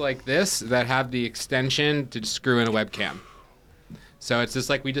arms like this that have the extension to screw in a webcam. So it's just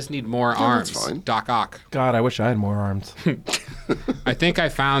like we just need more arms. that's fine. Doc Ock. God, I wish I had more arms. I think I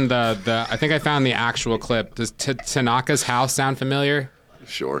found the actual clip. Does Tanaka's house sound familiar?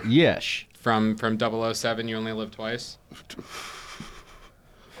 Sure. Yes. From 007, You Only Live Twice.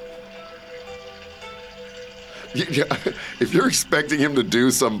 Yeah, if you're expecting him to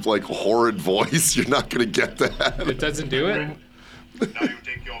do some like horrid voice, you're not going to get that. It doesn't do it. Now you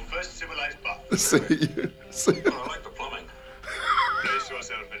take your first civilized bath. See? I like the plumbing. Place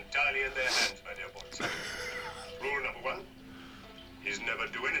yourself entirely in their hands, my dear boys. Rule number 1 is never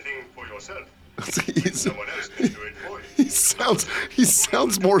do anything for yourself. Someone else can do it for you. He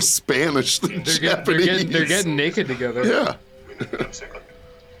sounds more Spanish than Japanese. They're getting naked together. Yeah. 1 second.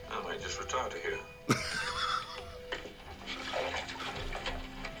 I might just retire to here.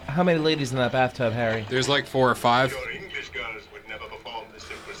 How many ladies in that bathtub, Harry? There's like 4 or 5. Your English girls would never perform this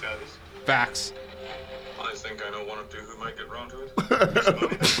simple service. Facts. I think I know 1 or 2 who might get round to it.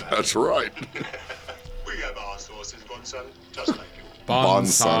 That's right. We have our sources, Bonson, just like you.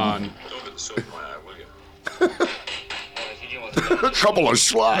 Bonson. Don't get the soap in my eye, will you? A couple of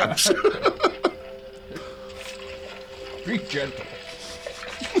slaps. Be gentle.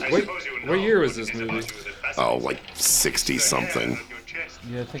 What year was this movie? Oh, like 60-something.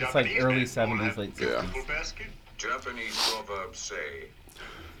 Yeah, I think it's like early 70s, late 60s. Yeah. Japanese proverbs say,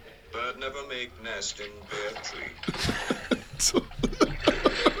 bird never make nest in bare tree.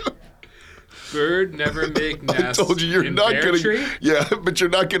 Bird never make I nest told you you're in not bear gonna. tree? Yeah, but you're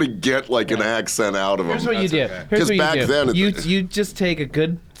not gonna get like an accent out of him. Here's what you do. okay. Here's what back you do. then it- you just take a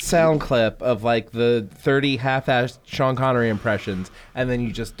good sound clip of like the 30 half-assed Sean Connery impressions, and then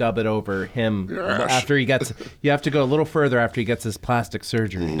you just dub it over him Yes. after he gets. You have to go a little further after he gets his plastic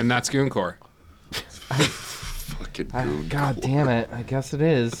surgery. And that's Gooncore. Fucking Goon. God damn it! I guess it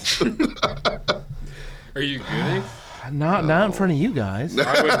is. Are you gooning? Not in front of you guys.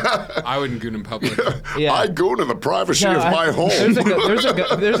 I wouldn't goon in public. Yeah. I goon in the privacy No, of my home. There's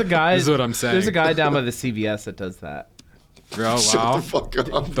a guy. This is what I'm saying. There's a guy down by the CVS that does that. Oh, Shut wow. the fuck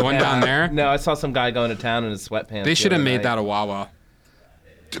up. The one down there? No, I saw some guy going to town in his sweatpants. They should have the other made night. that a Wawa.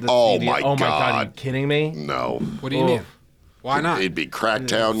 Oh CVS. my Oh my god! Are you god. kidding me? No. What do you Oh. mean? Why not? It'd be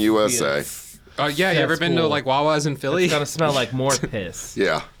Cracktown, USA. Yeah, you ever been to cool. like Wawas in Philly? It's gonna smell like more piss.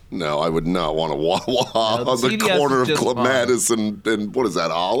 Yeah. No, I would not want a Wawa No, on the CVS corner is of just Clematis and what is that,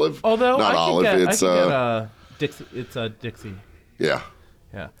 Olive? Although not I Olive, can get, it's Dixie. It's a Dixie. yeah.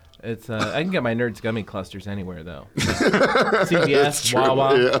 Yeah. It's I can get my Nerds gummy clusters anywhere though. CVS,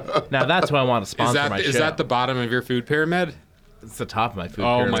 Wawa. Yeah. Now that's what I want to sponsor my show. Is that the bottom of your food pyramid? It's the top of my food.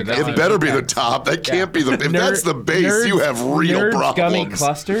 Oh pyramid. my That's God. It better be the top. That can't be the. If that's the base, you have real Nerds problems. gummy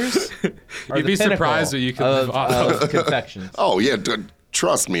clusters. are You'd the be surprised pinnacle what you could of, live off of confections. Oh yeah,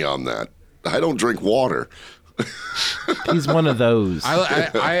 trust me on that. I don't drink water. He's one of those.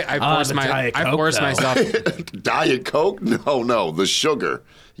 I force myself. Diet Coke? No, the sugar.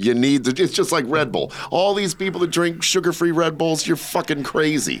 You need it's just like Red Bull. All these people that drink sugar-free Red Bulls, you're fucking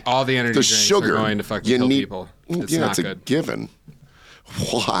crazy. All the energy The drinks sugar, are going to fucking you kill need- people. It's yeah, not it's a good. given.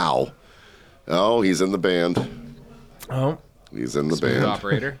 Wow. Oh, he's in the band. Oh, He's in the Smooth band.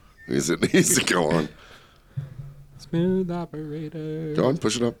 operator. He's go on. Smooth operator. Go on,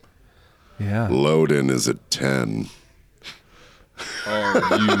 push it up. yeah. Load-in is at 10.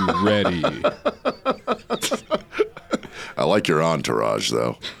 Are you ready? I like your entourage,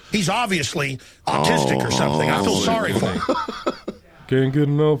 though. He's obviously autistic or something. I feel sorry for him. Can't get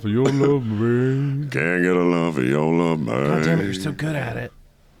enough of your love, man. Can't get enough of your love, God damn it, man. you're so good at it.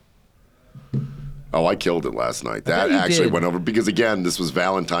 Oh, I killed it last night. bet That you actually did. went over because, again, this was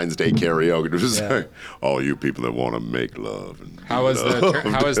Valentine's Day karaoke. It was Yeah. like, all you people that want to make love. And How was love the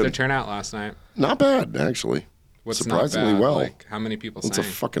how was the and- turnout last night? Not bad, actually. What's surprisingly not bad? well. Like, how many people It's sang? a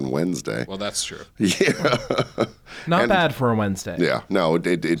fucking Wednesday. Well, that's true. Yeah. Not bad for a Wednesday. Yeah. No,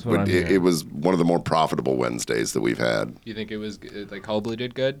 it what I'm hearing. it was one of the more profitable Wednesdays that we've had. You think it was like Hullabaloo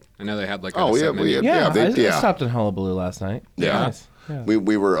did good? I know they had like. Oh, a yeah, segment. I stopped in Hullabaloo last night. Yeah. Nice. Yeah.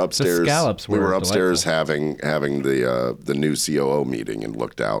 We were upstairs. The scallops we were were upstairs delightful. having the new COO meeting and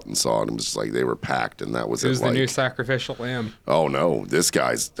looked out and saw it and was just like they were packed and that was Who's it. the Like, new sacrificial lamb? oh no,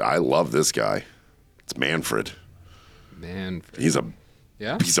 I love this guy. It's Manfred. He's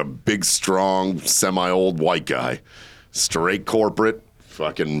a big, strong, semi-old white guy, straight corporate.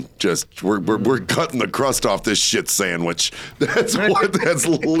 Fucking just we're cutting the crust off this shit sandwich. That's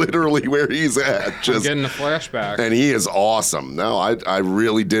literally where he's at. Just I'm getting a flashback. and he is awesome. No, I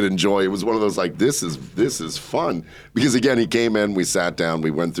really did enjoy it. It was one of those like this is fun because again he came in, we sat down,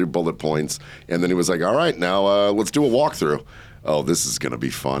 we went through bullet points, and then he was like, all right, now let's do a walkthrough. Oh, this is gonna be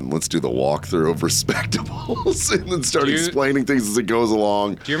fun. Let's do the walkthrough of Respectables and then start explaining things as it goes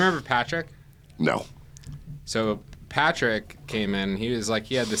along. Do you remember Patrick? No. So Patrick came in. He was like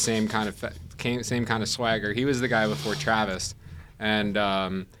he had the same kind of swagger. He was the guy before Travis, and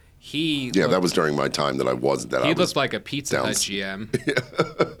he. Yeah, that was during my time that I wasn't. That He I was looked like a Pizza Hut GM.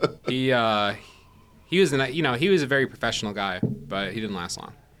 He was he was a very professional guy, but he didn't last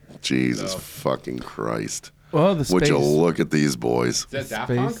long. Jesus fucking Christ! Well, the Would you space- look at these boys? Is that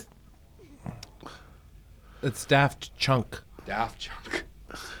Daft Space- Punk? It's Daft Chunk. Daft Chunk.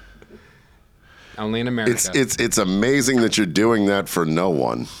 Only in America. It's amazing that you're doing that for no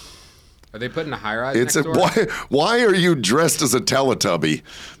one. Are they putting a high rise It's next a, door? why are you dressed as a Teletubby?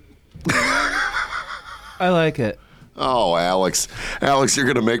 I like it. Oh, Alex, you're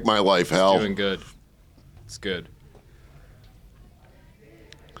gonna make my life hell. Doing good. It's good.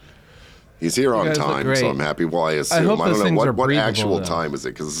 He's here on guys look time, great. so I'm happy. Well, I assume. hope I don't those know things are what breathable, actual though. time is it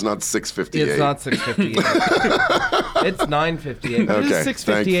because it's not 6:58. It's not 6:58. It's 9:58. Okay, It's 6:58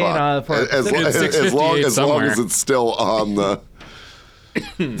 thank fuck. As long as it's still on the.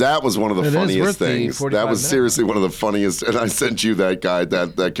 That was one of the It is funniest worth the things. 45 That was minutes. seriously one of the funniest. And I sent you that guy,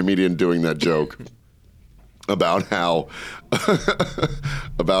 that comedian doing that joke about how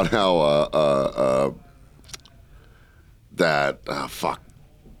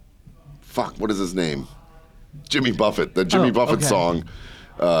fuck, what is his name? Jimmy Buffett, the Jimmy Buffett okay. song.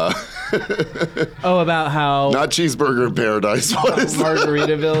 About how Not Cheeseburger in Paradise. What is that?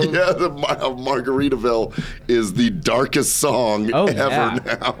 Margaritaville. Yeah, how Margaritaville is the darkest song ever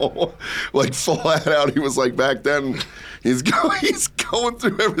now. Like flat out, he was like back then. He's going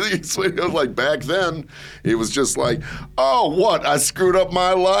through everything. He's like back then, it was just like, oh, what? I screwed up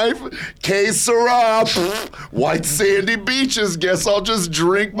my life. Que sera? White sandy beaches. Guess I'll just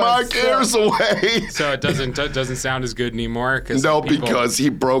drink my cares away. So it doesn't sound as good anymore. No, because he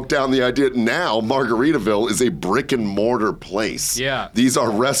broke down the idea. Now Margaritaville is a brick and mortar place. Yeah. These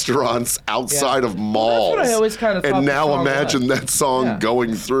are restaurants outside of malls. what I always kind of thought And the now song imagine was. that song Yeah.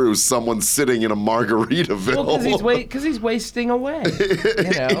 going through someone sitting in a Margaritaville. Well, because he's wasting away. You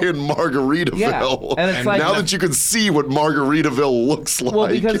know? In Margaritaville. Yeah. And it's like now that you can see what Margaritaville looks like. Well,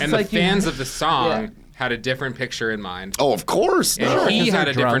 because it's And like the fans of the song had a different picture in mind. Oh, of course. And No. he had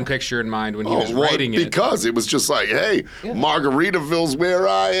a drunk. different picture in mind when he was well, writing it. because it was just like, hey, Margaritaville's where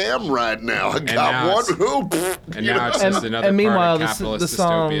I am right now. I got now one it's- hoop. And now it's just another and meanwhile, part of capitalist the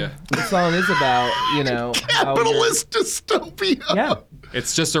song dystopia. the song is about how Capitalist dystopia. yeah.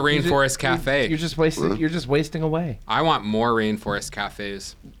 It's just a rainforest cafe. You're just wasting. You're just wasting away I want more rainforest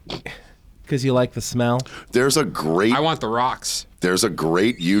cafes. because you like the smell. There's a great I want the rocks. There's a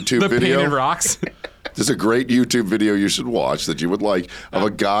great YouTube The video. painted rocks. There's a great YouTube video you should watch that you would like of a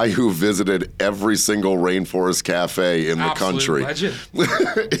guy who visited every single rainforest cafe in the Absolute country. legend.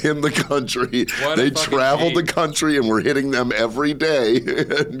 In the country. What a They fucking traveled the geek. country and were hitting them every day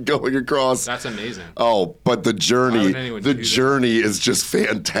and going across. That's amazing. Oh, but the Why journey, would anyone the do that? journey is just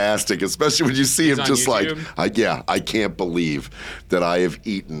fantastic, especially when you see He's him on just YouTube? I can't believe that I have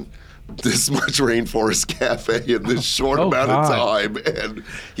eaten this much rainforest cafe in this short amount of time, and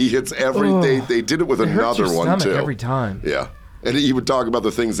he hits every. They did it with It hurts another your one stomach too. every time. Yeah, and he would talk about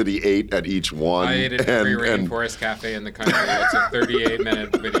the things that he ate at each one. I ate at every rainforest cafe in the country. It's a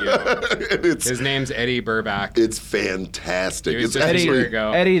 38-minute video. His name's Eddie Burback. It's fantastic. He was It's just a year actually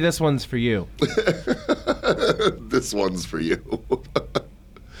ago. Eddie, this one's for you. this one's for you.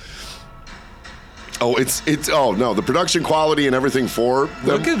 Oh, it's oh no, the production quality and everything for them.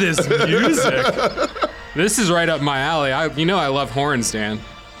 Look at this music. This is right up my alley. I love horns, Dan.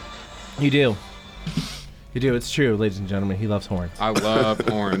 You do. You do. It's true, ladies and gentlemen. He loves horns. I love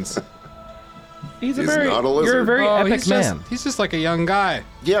horns. He's not a lizard. You're a very epic man. He's just like a young guy.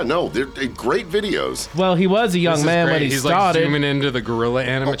 Yeah, no, they're great videos. Well, he was a young man when he He's started. like zooming into the gorilla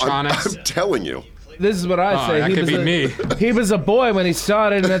animatronics. I'm telling you. This is what I say. That could be me. He was a boy when he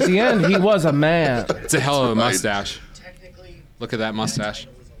started, and at the end, he was a man. It's a hell of a mustache. Look at that mustache.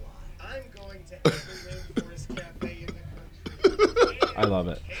 I love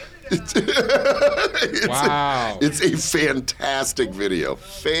it. Wow. It's a fantastic video.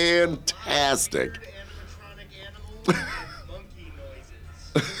 Fantastic.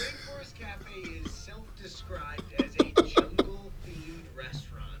 Rainforest Cafe is self-described as a jungle-themed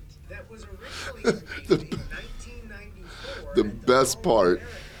restaurant that was originally released in 1994. The best part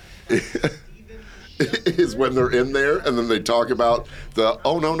is when they're in there and then they talk about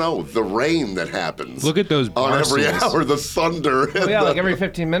the rain that happens. Look at those on every barstools. hour, the thunder. Oh, yeah, like every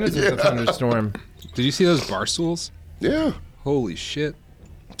 15 minutes there's a thunderstorm. Did you see those bar stools? Yeah. Holy shit.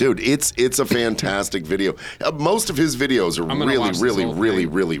 Dude, it's a fantastic video. Most of his videos are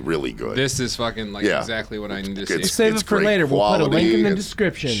really good. This is fucking exactly what I need to see. Save it for later. We'll put a link in the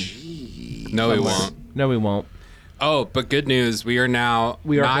description. No, we won't. No, we won't. Oh, but good news. We are now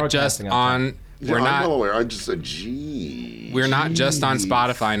not just on... We're not. I'm well aware. I just said, gee. We're not just on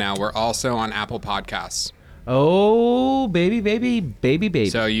Spotify now. We're also on Apple Podcasts. Oh, baby.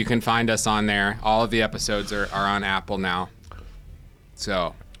 So you can find us on there. All of the episodes are on Apple now.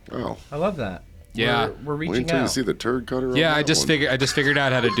 So. Oh. I love that. Yeah. We're reaching Wait until out. you see the turd cutter. Yeah, on I that just one. figured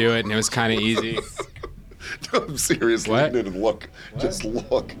out how to do it, and it was kind of easy. I'm serious. What? Lean in and look. What? Just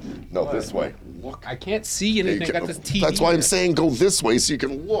look. No, this way. Look. I can't see anything. I got this TV. That's why I'm saying go this way so you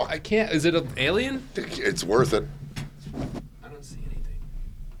can look. I can't. Is it an alien? It's worth it. I don't see anything.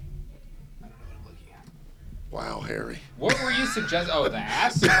 I don't know what I'm looking at. Wow, Harry. What were you suggesting? Oh, the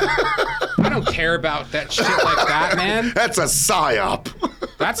ass? I don't care about that shit like that, man. That's a psyop.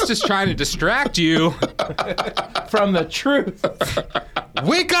 That's just trying to distract you from the truth.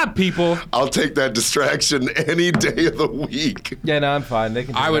 Wake up, people. I'll take that distraction any day of the week. Yeah, no, I'm fine. They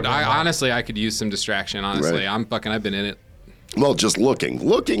can. Honestly, I could use some distraction. Honestly, Right. I've been in it. Well, just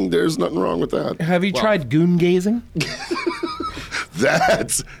looking. There's nothing wrong with that. Have you tried goon gazing?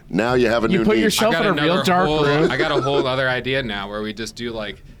 That's now you have a new You put niche. yourself in a real dark room. I got a whole other idea now where we just do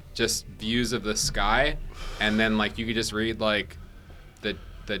just views of the sky, and then you could just read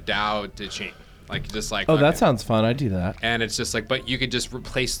the Tao Te Ching. Oh, that sounds fun. I do that. And it's just but you could just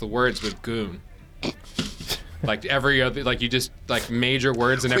replace the words with goon. Every other, you just major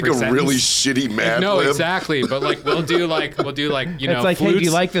words in every a sentence. really shitty Mad No, Lib. exactly. But we'll do It's flutes. hey, do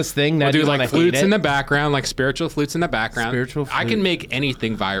you like this thing? Now We'll do wanna flutes hate in it? the background, spiritual flutes in the background. Spiritual I can flute. make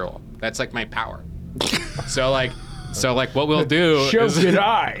anything viral. That's my power. So what we'll do Show is did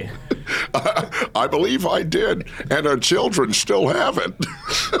I. I believe I did, and our children still haven't.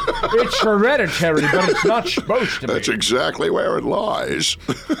 It's hereditary, but it's not supposed to be. That's exactly where it lies.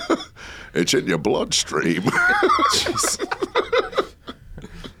 It's in your bloodstream.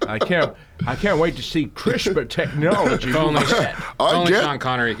 I can't wait to see CRISPR technology. If only I get- Sean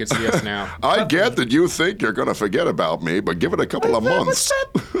Connery could see us now. I get that you think you're going to forget about me, but give it a couple of months.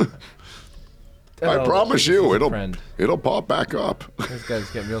 I Oh, promise this you, is a friend. it'll pop back up. Those guys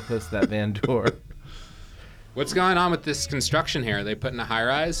getting real close to that van door. What's going on with this construction here? Are they putting a high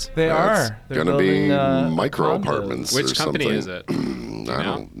rise? They That's are. They're gonna be building, micro condos. apartments. Which or company something. is it? I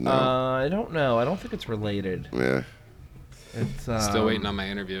don't know. I don't know. I don't think it's related. Yeah. It's Still waiting on my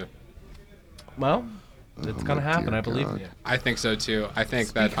interview. Well, it's gonna happen. dear I believe God. you. I think so too. I think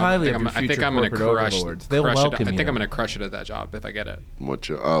Speak that highly of I'm your future going to corporate crush overlords. They'll it. welcome I think you. I'm going to crush it at that job if I get it. What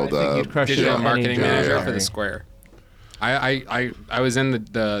you? I think you'd crush it Digital at any marketing job, manager for Harry. the Square. I was in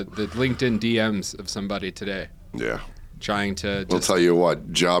the LinkedIn DMs of somebody today Yeah. trying to. I'll tell you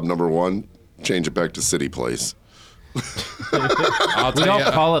what. Job number 1, change it back to City Place. I'll We tell don't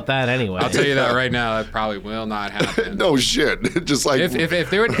you, call it that anyway. I'll tell you that right now. That probably will not happen. No shit. Just like If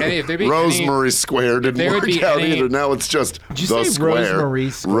there would if there be Rosemary Square didn't there would work be out any- either. Now it's just you the say square.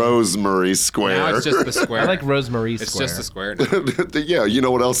 Rosemary Square? Rosemary Square. now it's just the Square. I like Rosemary It's Square. just the Square. now. Yeah, you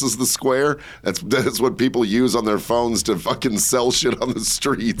know what else is the square? That's what people use on their phones to fucking sell shit on the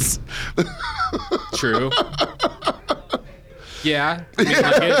streets. True. Yeah, I mean,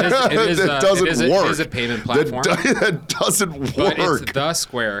 it is That doesn't work. It is a payment platform. That doesn't But work. it's the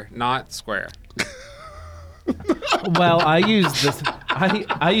Square, not Square. Well, I use this.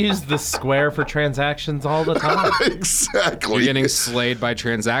 I use the Square for transactions all the time. Exactly. You're getting slayed by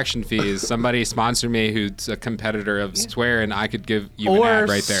transaction fees. Somebody sponsor me who's a competitor of Square, and I could give you an Or ad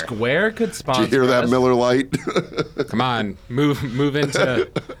right there. Square could sponsor. Did you hear that, us. Miller Lite? Come on, move into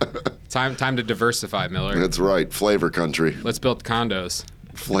time to diversify, Miller. That's right. Flavor country. Let's build condos.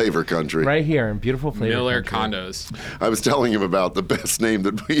 Flavor Country. Right here in beautiful Flavor Miller Country. Condos. I was telling him about the best name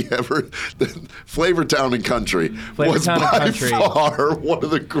that we ever. Flavor Town and Country Flavor was Town and by Country. far one of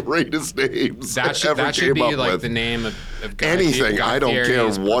the greatest names That should, ever that should came be up like with. the name of Guy Anything. Guy I don't care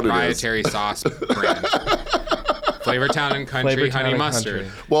Fieri's what it is. proprietary sauce brand. Flavor Town and Country Flavor Town honey and Mustard.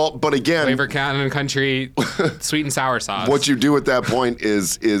 Country. Well, but again, Flavor Town and Country sweet and sour sauce. what you do at that point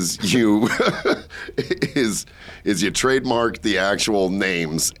is you is you trademark the actual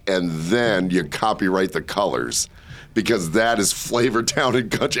names and then you copyright the colors. Because that is Flavor Town and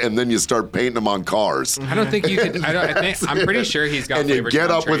Country, and then you start painting them on cars. I don't think you could. I'm pretty sure he's got. And you Flavor get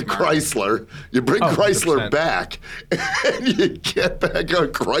Town up with trademark. Chrysler, you bring Chrysler 100%. back, and you get back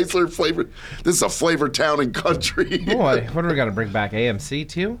on Chrysler Flavor. This is a Flavor Town and Country. Boy, what do we got to bring back? AMC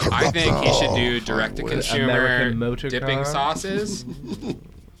too? I think he should do direct-to-consumer American Motor dipping Car. sauces.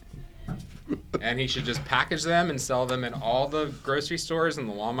 And he should just package them and sell them in all the grocery stores and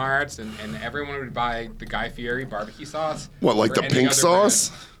the Walmarts, and everyone would buy the Guy Fieri barbecue sauce. What, like or the any pink other sauce?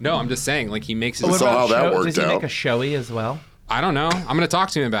 brand. No, I'm just saying, like he makes his. What saw how that worked Does he make out. a showy as well? I don't know. I'm gonna talk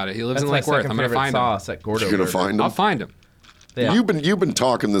to him about it. He lives That's in my Lake Worth. second I'm gonna favorite find sauce at Gordo. You're gonna Burger. find him. I'll them. find him. Yeah. You've been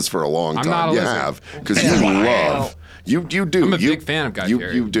talking this for a long I'm time. not a You lizard. have because you love you do. I'm a you, big fan of Guy you,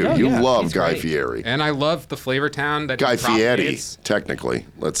 Fieri. You do. Oh, you yeah, love he's Guy great. Fieri. And I love the Flavor Town that Guy he Fieri, propagates. technically.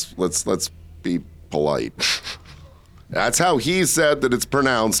 Let's be polite. That's how he said that it's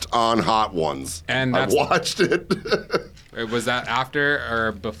pronounced on Hot Ones. And I've that's- watched it. Was that after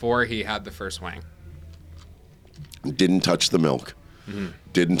or before he had the first wang? Didn't touch the milk.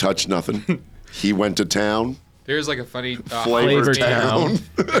 Didn't touch nothing. He went to town. There's like a funny Flavor Town.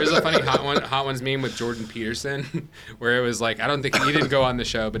 There's a funny Hot Ones meme with Jordan Peterson, where it was like, I don't think he didn't go on the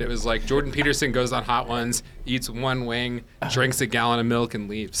show, but it was like Jordan Peterson goes on Hot Ones, eats one wing, drinks a gallon of milk, and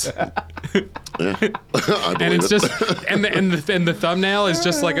leaves. I And believe it's it. just and the thumbnail is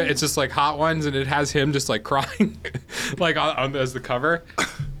just like it's just like Hot Ones, and it has him just like crying, like on as the cover.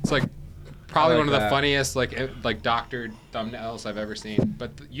 It's like probably I like one of the that. funniest like doctored thumbnails I've ever seen.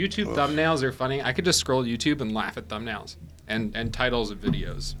 But the YouTube thumbnails are funny. I could just scroll YouTube and laugh at thumbnails and titles of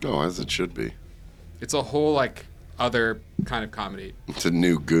videos. Oh, as it should be. It's a whole like other kind of comedy. It's a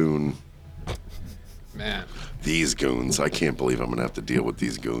new goon. Man, These goons. I can't believe I'm going to have to deal with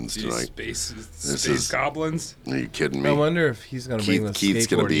these goons these tonight. space is- goblins. Are you kidding me? I wonder if he's going to bring the Keith's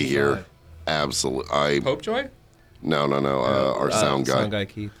going to be skateboarding here. side. Absolutely. Pope Joy? No. Our sound guy. Sound guy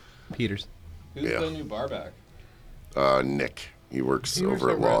Keith Peters. Who's Yeah. the new barback? Nick. He works He works over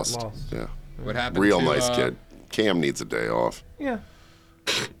at over at Lost. Lost. Yeah. What happened? Real to, nice kid. Cam needs a day off. Yeah.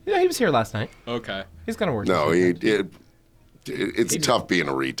 Yeah, he was here last night. Okay. He's going to work. No, this weekend. it's tough being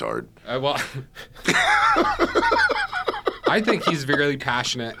a retard. Well, I think he's really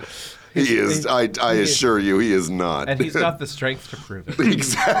passionate. He is. I assure you, he is not. And he's got the strength to prove it.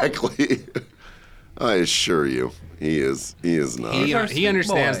 exactly. I assure you, he is. He is not. He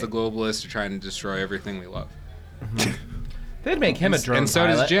understands boy. the globalists are trying to destroy everything we love. They'd make him a drone and so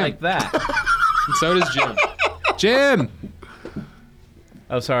does pilot Jim. like that. And so does Jim. Jim!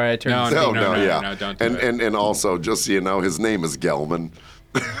 Oh, sorry, I turned. No, yeah. don't do and, it. and also, just so you know, his name is Gelman.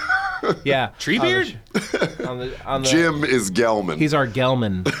 Yeah. Treebeard? On the, Jim is Gelman. He's our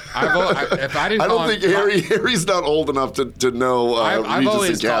Gelman. If I didn't I call don't him, think Harry's not old enough to know I've Regis always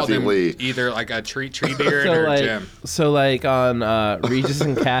and called Kathy him Lee. either like a Treebeard or Jim. So like on Regis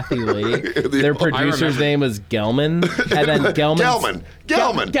and Kathy Lee, their producer's remember. name was Gelman, and then Gelman.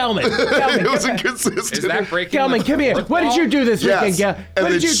 Gelman. It was inconsistent. Is that breaking Gelman, the come here. fourth What did wall? you do this Yes. weekend, Gelman? And What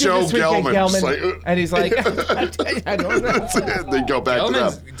they did you do show this weekend, Gelman, Gelman? just like, And he's like, I don't know. That's it. They go back to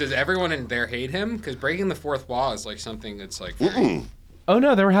Gelman's, that. does everyone in there hate him? Because breaking the fourth wall is like something that's like very, Oh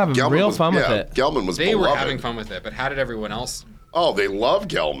no, they were having Gelman real was, fun with yeah, it. Gelman was they beloved. were having fun with it. But how did everyone else? Oh, they love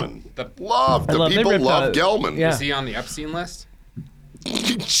Gelman. The- The they people ripped love out- Gelman. yeah. Is he on the Epstein list?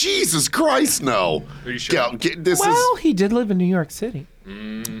 Jesus Christ, no. Are you sure? Well, he did live in New York City.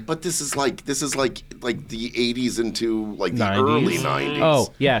 But this is like the 80s into like the 90s? early 90s.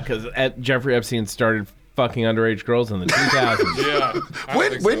 Oh yeah, because Jeffrey Epstein started fucking underage girls in the 2000s.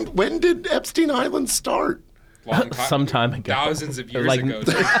 Yeah. When did Epstein Island start? Some time ago. Thousands of years Like- ago.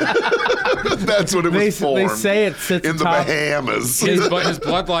 That's what it was formed. They say it sits in the atop- Bahamas. His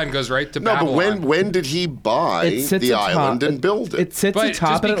bloodline goes right to No, but Babylon. when did he buy It sits the atop- island and build it? It sits But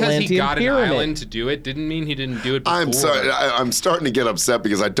atop just an because he Atlantean got pyramid. an island to do it didn't mean he didn't do it before. I'm sorry. I'm starting to get upset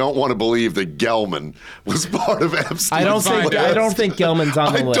because I don't want to believe that Gelman was part of Epstein. I don't think Gelman's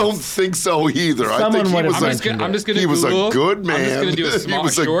on the I list. don't think so either. I Someone think he would have was mentioned I'm just gonna he was Google, a good man. I'm just gonna do a small he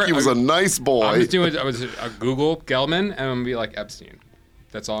was short. he was a nice boy. I'm just doing a Google Gelman and I'm gonna be like Epstein.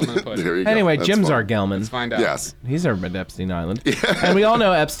 That's all I'm going to put. There you go. Anyway, That's Jim fine. Zargelman. Let's find out. Yes. He's never been to Epstein Island. And we all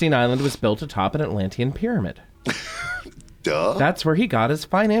know Epstein Island was built atop an Atlantean pyramid. Duh. That's where he got his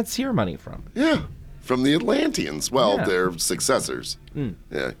financier money from. Yeah. From the Atlanteans. Well, Yeah. their successors.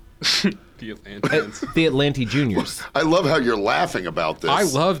 Yeah. The Atlanteans. The Atlantean Juniors. I love how you're laughing about this. I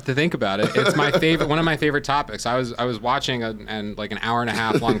love to think about it. It's my favorite, one of my favorite topics. I was watching an hour and a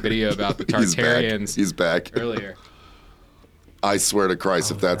half long video about the He's back. Tartarians He's back. earlier. I swear to Christ,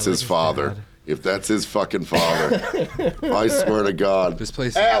 if that's his father, if that's his fucking father, I swear to God. This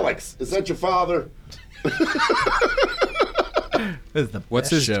place. Alex, is that your father? This is the What's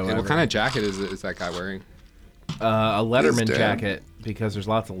best his? show What ever. kind of jacket is that guy wearing? A Letterman His dad. jacket, because there's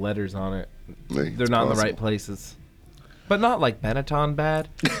lots of letters on it. Hey, They're it's not in the possible. right places. But not like Benetton bad.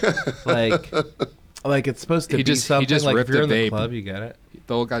 like it's supposed to He be just- he something just like if ripped you're a in the vape. club, you get it.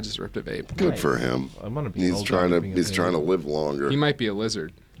 The old guy just ripped a vape. Good Nice. for him. I want to be an He's old trying guy to being a he's trying to vape. live longer. He might be a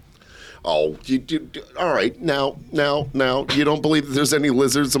lizard. Oh, all right. Now, you don't believe that there's any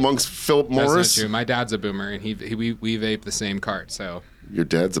lizards amongst Philip Morris? That's not true. My dad's a boomer, and we vape the same cart, so Your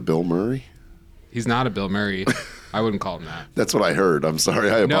dad's a Bill Murray? he's not a Bill Murray. I wouldn't call him that. That's what I heard. I'm sorry.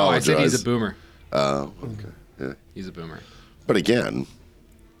 I apologize. No, I said he's a boomer. Oh, okay. Yeah. He's a boomer. But again,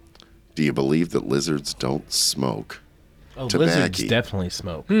 do you believe that lizards don't smoke? Oh, Tobacco. lizards definitely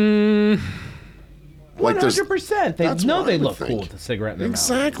smoke. Like there's 100%. They That's know what they I would look think. cool with a cigarette in their mouth.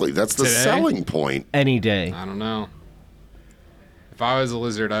 Exactly. That's the Today? selling point. Any day. I don't know. If I was a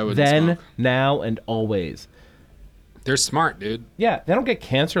lizard, I wouldn't Then, smoke. now, and always. They're smart, dude. Yeah, they don't get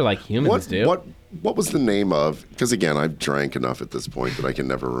cancer like humans do. What was the name of? Because again, I've drank enough at this point that I can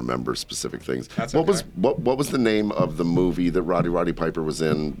never remember specific things. That's what okay. was what was the name of the movie that Roddy Piper was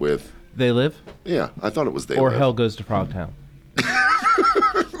in with? They Live? Yeah, I thought it was They Or Live. Hell Goes to Frogtown.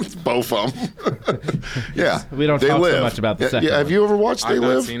 It's both of them. Yeah, We don't They talk so Live. much about the Yeah, second yeah, have one. you ever watched They I've not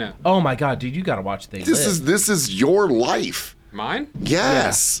Live? seen it. Oh my god, dude, you gotta watch They Live. This is your life. Mine?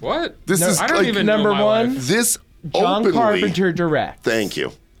 Yes. What? This is I don't like even know number my one, life. this John openly. Carpenter directs. Thank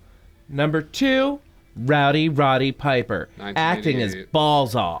you. Number 2, Roddy Piper. Acting his 1988.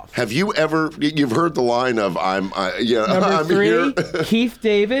 balls off. Have you ever? You've heard the line of Number I'm 3, here. Keith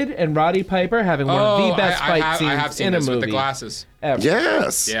David and Roddy Piper having one of the best fight I scenes have seen in a this movie with the glasses. ever.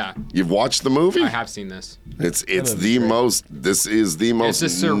 Yes. Yeah. You've watched the movie? I have seen this. It's movie's the great. most. This is the most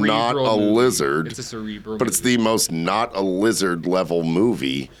It's a cerebral not a movie. lizard. It's a cerebral But it's movie. the most not a lizard level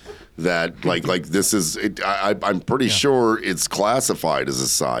movie that like this is. I'm pretty sure it's classified as a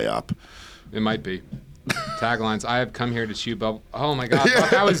psyop. It might be. Taglines. I have come here to chew bubble. Oh my god, I thought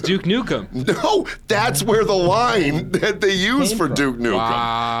that was Duke Nukem. No, that's where the line that they use Came for from. Duke Nukem.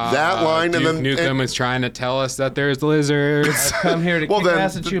 Wow. That line Duke and then Nukem was trying to tell us that there's lizards. I've come here to well, kick then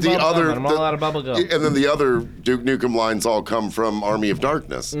ass and chew the bubble other gum, and I'm all out of bubble gum. and then the other Duke Nukem lines all come from Army of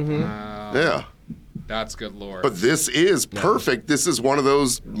Darkness. Yeah. That's good lore. But this is perfect. This is one of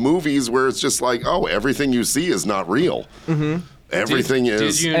those movies where it's just like, oh, everything you see is not real. Everything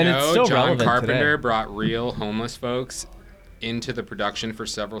is. Did you And it's know still John relevant Carpenter today. brought real homeless folks into the production for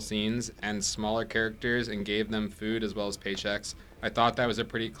several scenes and smaller characters and gave them food as well as paychecks? I thought that was a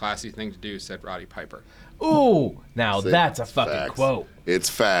pretty classy thing to do, said Roddy Piper. Ooh, now See? that's a fucking Facts. quote. It's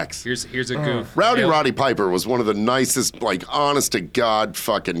facts. Here's a goof. Roddy Piper was one of the nicest, like, honest to God,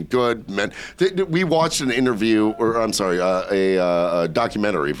 fucking good men. We watched an interview, or I'm sorry, a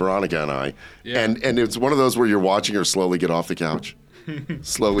documentary, Veronica and I, Yeah. and it's one of those where you're watching her slowly get off the couch,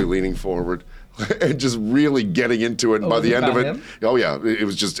 slowly leaning forward, and just really getting into it. And by was the it end of about it, him? oh yeah, it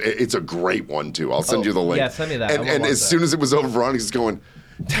was just, it's a great one too. I'll send you the link. yeah, send me that. I And, wanna and watch as that. soon as it was over, Veronica's going,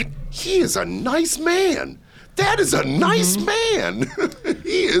 he is a nice man. That is a nice man.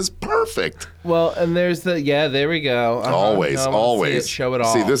 He is perfect. Well, and there's there we go. Always, No, I wanna see always. it. Show it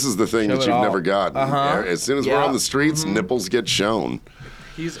all. See, this is the thing Show that it you've all. never gotten. Uh-huh. As soon as we're Yeah. on the streets, nipples get shown.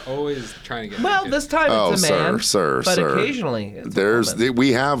 He's always trying to get Well, naked. this time it's a man. sir. But occasionally it's There's a woman.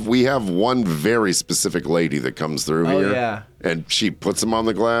 we have one very specific lady that comes through Oh, here. yeah. And she puts him on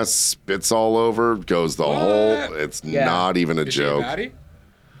the glass, spits all over, goes the whole. It's Yeah. not even a Is she a joke. baddie?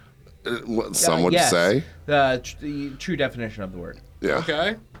 What some would yes. say. The true definition of the word. Yeah.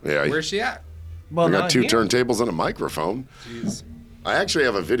 Okay. Yeah. Where's she at? Well, We got not two here. turntables and a microphone. Jeez. I actually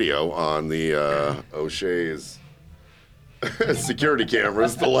have a video on the O'Shea's security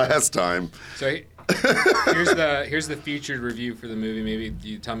cameras the last time. So here's the featured review for the movie. Maybe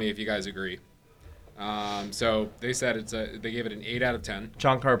you tell me if you guys agree. So they said they gave it an 8 out of 10.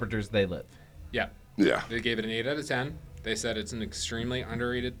 John Carpenter's They Live. Yeah. Yeah, They gave it an 8 out of 10. They said it's an extremely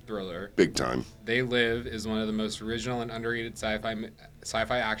underrated thriller. big time. They Live is one of the most original and underrated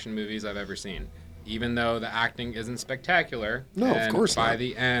sci-fi action movies I've ever seen. even though the acting isn't spectacular. No, of and course by not.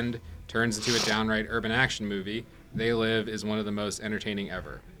 the end turns into a downright urban action movie. They Live is one of the most entertaining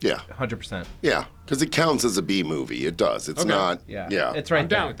ever. Yeah. 100%. Yeah, because it counts as a B movie. It does. It's Okay. not. Yeah. Yeah. It's right I'm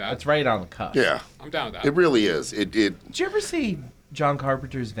down there. with that. It's right on the cusp. Yeah. I'm down with that. It really is. It. Did you ever see John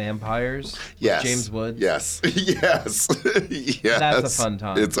Carpenter's Vampires? with Yes. James Woods? Yes. Yes. Yes. That's a fun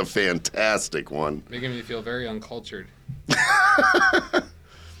time. It's a fantastic one. Making me feel very uncultured.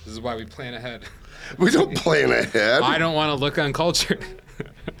 This is why we plan ahead. We don't plan ahead. I don't want to look uncultured.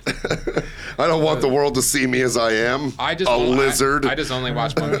 I don't want the world to see me as I am. I just a won't- lizard. I just only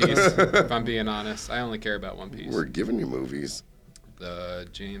watch One Piece. If I'm being honest, I only care about One Piece. We're giving you movies. The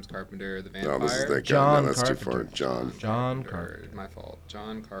James Carpenter, the Vampire. No, this is that guy. John No, that's too far. Carpenter. John. John Carpenter. My fault.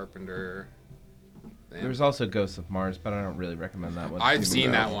 John Carpenter. There's also Ghosts of Mars, but I don't really recommend that one. I've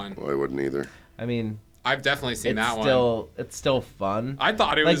seen that one. Well, I wouldn't either. I mean, I've definitely seen that one. It's still fun. I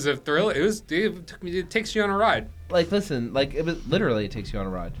thought it Like- was a thrill. It takes you on a ride. Like, listen, like it was literally it takes you on a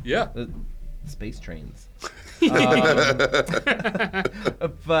ride. Yeah. Space trains.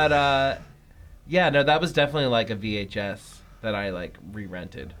 But yeah, no, that was definitely like a VHS that I like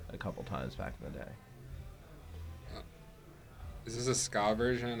re-rented a couple times back in the day. Is this a ska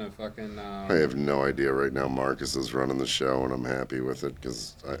version of fucking? I have no idea right now. Marcus is running the show, and I'm happy with it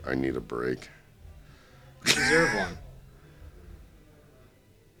because I need a break. You deserve one.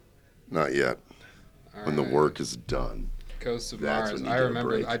 Not yet. All When the right. work is done, Ghosts of That's Mars. when you I get a remember.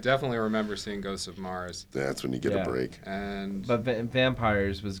 break. I definitely remember seeing Ghosts of Mars. that's when you get Yeah. a break. And But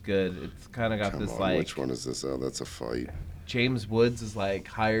Vampires was good. It's kind of got Come this on, like which one is this? Oh, that's a fight. James Woods is like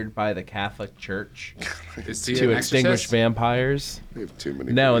hired by the Catholic Church is he to an extinguish exorcist? vampires. We have too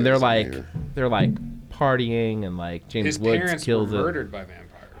many. No, and they're videos in like here. partying and like James His Woods parents were kills it. murdered by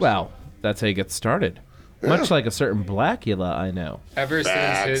vampires. Well, that's how he gets started. Much like a certain Blackula I know. Ever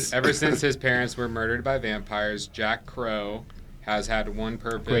Facts. since his parents were murdered by vampires, Jack Crow has had one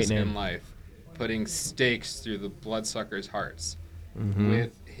Great purpose name. in life: putting stakes through the bloodsuckers' hearts. Mm-hmm.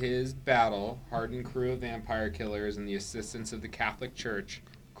 With his battle, hardened crew of vampire killers, and the assistance of the Catholic Church,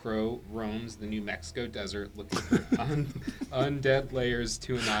 Crow roams the New Mexico desert looking for undead layers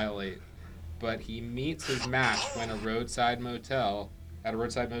to annihilate. But he meets his match when at a roadside motel,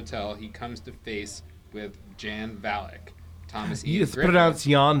 he comes to face with Jan Valek, Thomas Ian It's Griffith. pronounced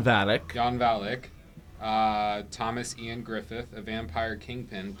Jan Valek. Jan Valek, Thomas Ian Griffith, a vampire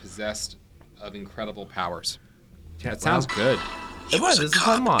kingpin possessed of incredible powers. Yeah, That sounds good. It was. It's a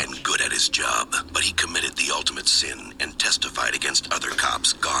fun watch. and good at his job, but he committed the ultimate sin and testified against other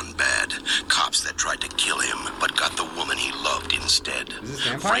cops gone bad. Cops that tried to kill him, but got the woman he loved instead. Is this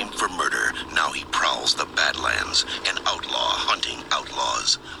vampire? Framed for murder, now he prowls the Badlands, an outlaw hunting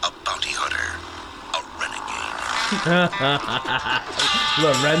outlaws, a bounty hunter, a renegade.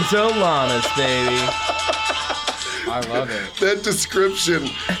 Lorenzo Lamas, baby. I love it. That description.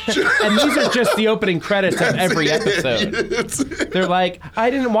 And these are just the opening credits of every episode. They're like, I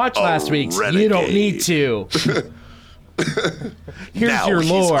didn't watch last week's. You don't need to. Here's Now your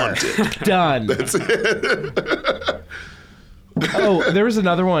he's lore. hunted. Done. That's it. Oh, there was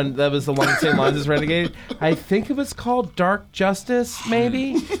another one that was along the same lines as Renegade. I think it was called Dark Justice,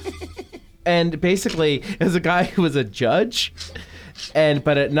 maybe. And basically, it was a guy who was a judge.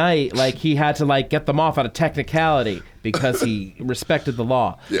 But at night, like, he had to like get them off out of technicality because he respected the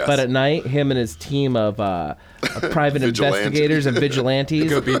law. Yes. But at night, him and his team of private Vigilante. investigators and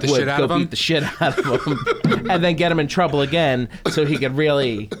vigilantes Go beat the would shit out go of 'em? beat the shit out of him, and then get him in trouble again, so he could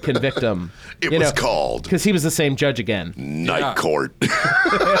really convict him. It was called because he was the same judge again. Night Court.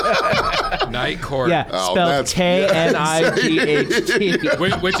 Night Court. Yeah, Oh, spelled that's- K-N-I-G-H-T.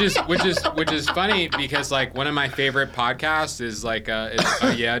 which is funny because like one of my favorite podcasts is like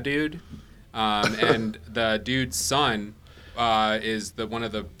yeah dude, and the dude's son is one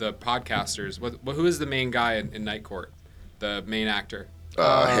of the podcasters. Who is the main guy in Night Court? The main actor.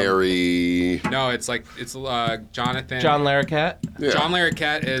 Harry. No, it's Jonathan. John Larroquette. Yeah. John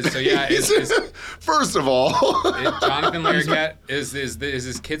Larroquette is First of all. Jonathan Larroquette is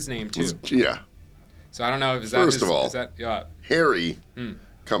his kid's name too. Yeah. So I don't know if is that First his, of all, is that yeah. Harry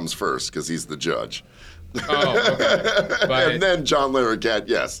comes first because he's the judge. Oh, okay. But And then John Larroquette,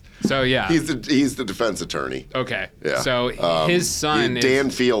 yes. so yeah. He's the defense attorney. Okay. Yeah. So his son is Dan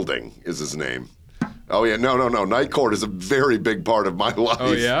Fielding is his name. Oh yeah, no. Night Court is a very big part of my life.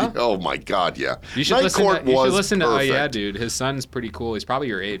 Oh, yeah? Oh my God, yeah. You should Night listen Court to, you should was listen to Oh Yeah, perfect. dude. His son's pretty cool. He's probably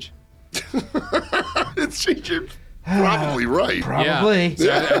your age. You're probably right. Probably.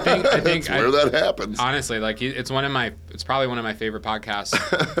 Yeah. So I think That's where that happens. honestly, like it's probably one of my favorite podcasts.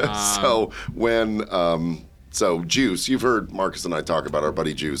 So when So Juice, you've heard Marcus and I talk about our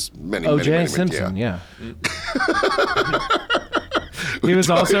buddy Juice many O.J. Simpson, yeah. He was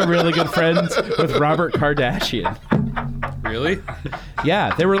also really good friends with Robert Kardashian. Really?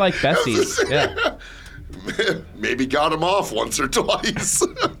 Yeah, they were like besties. Yeah. Maybe got him off once or twice.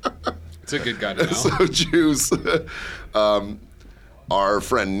 It's a good guy to know. So Juice, our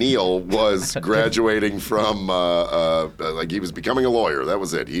friend Neil was graduating from, like he was becoming a lawyer. That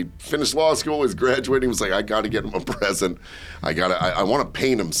was it. He finished law school, was graduating, was like, I got to get him a present. I want to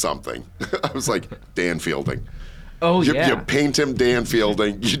paint him something. I was like, Dan Fielding. Oh, you, yeah. You paint him Dan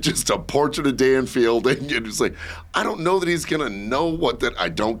Fielding. You just a portrait of Dan Fielding. You're just like, I don't know that he's going to know what that. I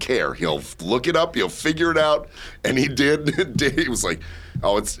don't care. He'll look it up. He'll figure it out. And he did. He was like,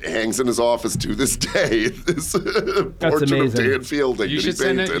 oh, it hangs in his office to this day. This portrait of Dan Fielding. You should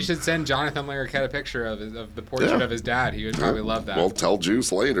send Jonathan Larroquette a picture of the portrait of his dad. He would probably love that. We'll tell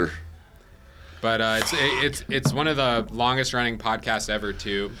Juice later. But it's one of the longest running podcasts ever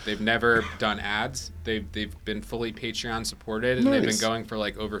too. They've never done ads. They've been fully Patreon supported, and they've been going for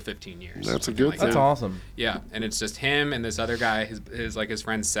like over 15 years. That's a good thing. That's awesome. Yeah, and it's just him and this other guy, his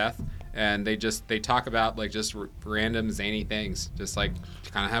friend Seth, and they talk about like just random zany things, just like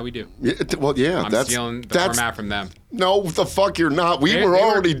kind of how we do. Yeah, well, yeah, I'm stealing the format from them. No, the fuck you're not. We've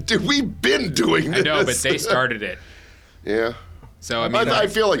been doing this. I know, but they started it. Yeah. So I mean, I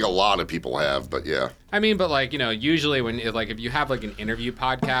feel like a lot of people have, but yeah. I mean, but like, you know, usually when if you have like an interview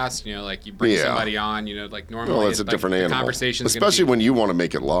podcast, you know, like you bring somebody on, you know, like normally well, it's a different animal. Conversation, especially when you want to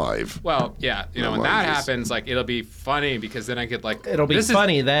make it live. Well, yeah, you know, when that happens, like it'll be funny because then I get like it'll be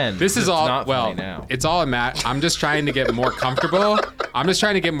funny then. This is all not well, funny now. It's all Matt. I'm just trying to get more comfortable.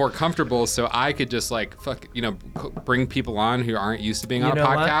 So I could just like bring people on who aren't used to being on a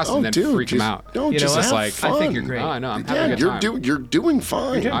podcast and then freak them out. No, just like fun. I think you're great. Oh, I know. I'm having a good time. You're doing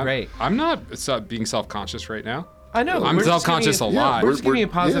fine. You're doing great. I'm not being self-conscious right now. I know. I'm self-conscious a lot. We're just giving you a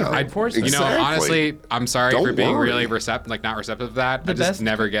positive reinforcement. You know, honestly, I'm sorry for being really not receptive to that. I just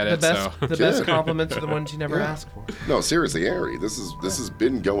never get it. The best compliments are the ones you never ask for. No, seriously, Ari, this has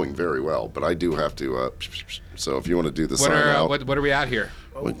been going very well, but I do have to. So if you want to do the sign out, what are we at here?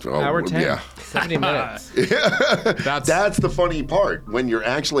 Hour 10. Yeah. 70 minutes. That's the funny part. When you're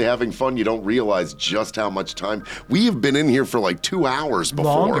actually having fun, you don't realize just how much time. We have been in here for like 2 hours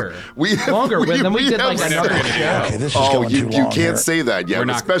before. Longer. Then we did like another show. Okay, this is going too long you can't here. say that yet,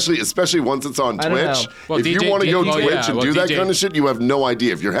 especially once it's on Twitch. Well, if you want to go Twitch and do that kind of shit, you have no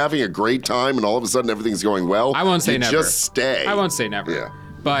idea. If you're having a great time and all of a sudden everything's going well, I won't say never. Just stay. I won't say never. Yeah.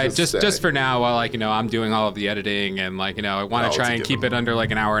 But just for now, while I'm doing all of the editing and I want to try and keep it under like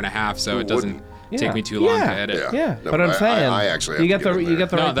an hour and a half, so it doesn't take me too long to edit. Yeah, no, but I'm saying I actually you get the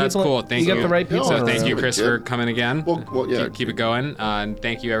right No, that's people. cool. Thank you. You get the right people. So thank you, Chris, for coming again. Well, yeah. Keep it going. And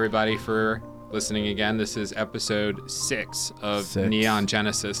thank you, everybody, for listening again. This is episode 6 of Neon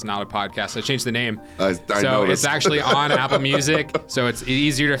Genesis, not a podcast. I changed the name. I so noticed. It's actually on Apple Music, so it's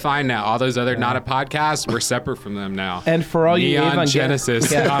easier to find now. All those other not a podcast, we're separate from them now. And for all you Neon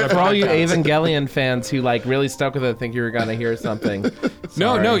Genesis, for all you Evangelion fans who like really stuck with it, think you were gonna hear something.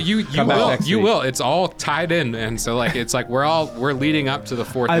 No, you will. It's all tied in, and so like it's like we're leading up to the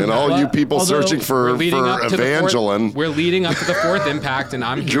fourth. And all you people searching for Evangeline, we're leading up to the fourth impact, and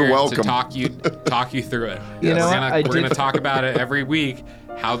I'm here welcome. to talk you through it. You know we're gonna talk about it every week.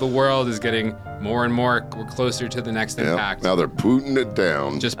 How the world is getting more and more closer to the next impact. Now they're putting it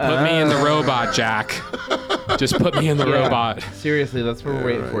down. Just put me in the robot, Jack. Just put me in the robot. Seriously, that's what we're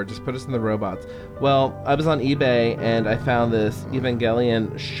waiting for. Just put us in the robots. Well, I was on eBay and I found this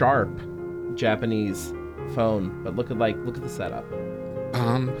Evangelion Sharp Japanese phone. But look at the setup.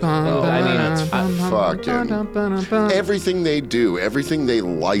 Everything they do, everything they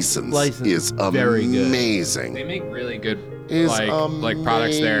license is very amazing. Good. They make really good like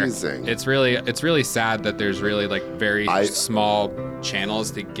products there. It's really sad that there's really like very small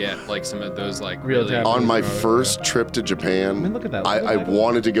channels to get like some of those like really. On my first trip to Japan, look at that. I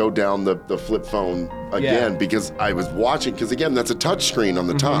wanted to go down the flip phone again because I was watching, because again, that's a touch screen on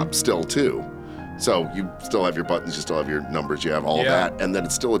the top still too. So you still have your buttons, you still have your numbers, you have all that, and then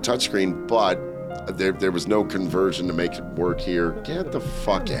it's still a touchscreen, but there was no conversion to make it work here. Get the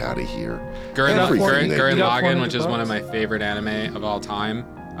fuck out of here. Gurren Lagann, which is one of my favorite anime of all time,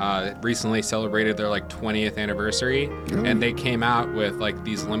 recently celebrated their like 20th anniversary, and they came out with like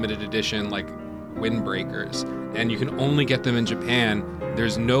these limited edition like windbreakers, and you can only get them in Japan.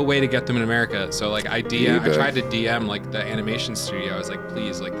 There's no way to get them in America. So like I tried to DM like the animation studio. I was like,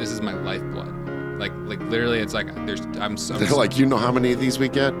 please, like this is my lifeblood. Like literally, it's like I'm They're like, you know how many of these we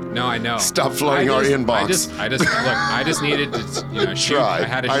get? No, I know. Stop flooding our inbox. I just needed to shoot. Try. I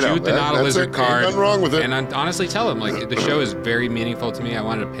had to I know, shoot the man. Not a That's Lizard it. card. Ain't nothing wrong with it. And honestly, tell him like the show is very meaningful to me. I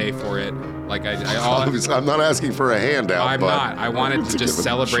wanted to pay for it. Like I'm not asking for a handout. I'm not. I wanted to just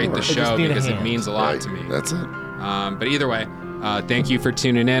celebrate the show because it means a lot to me. That's it. But either way, thank you for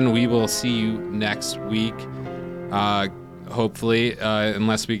tuning in. We will see you next week. Hopefully,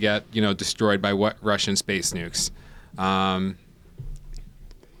 unless we get destroyed by Russian space nukes.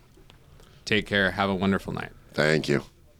 Take care. Have a wonderful night. Thank you.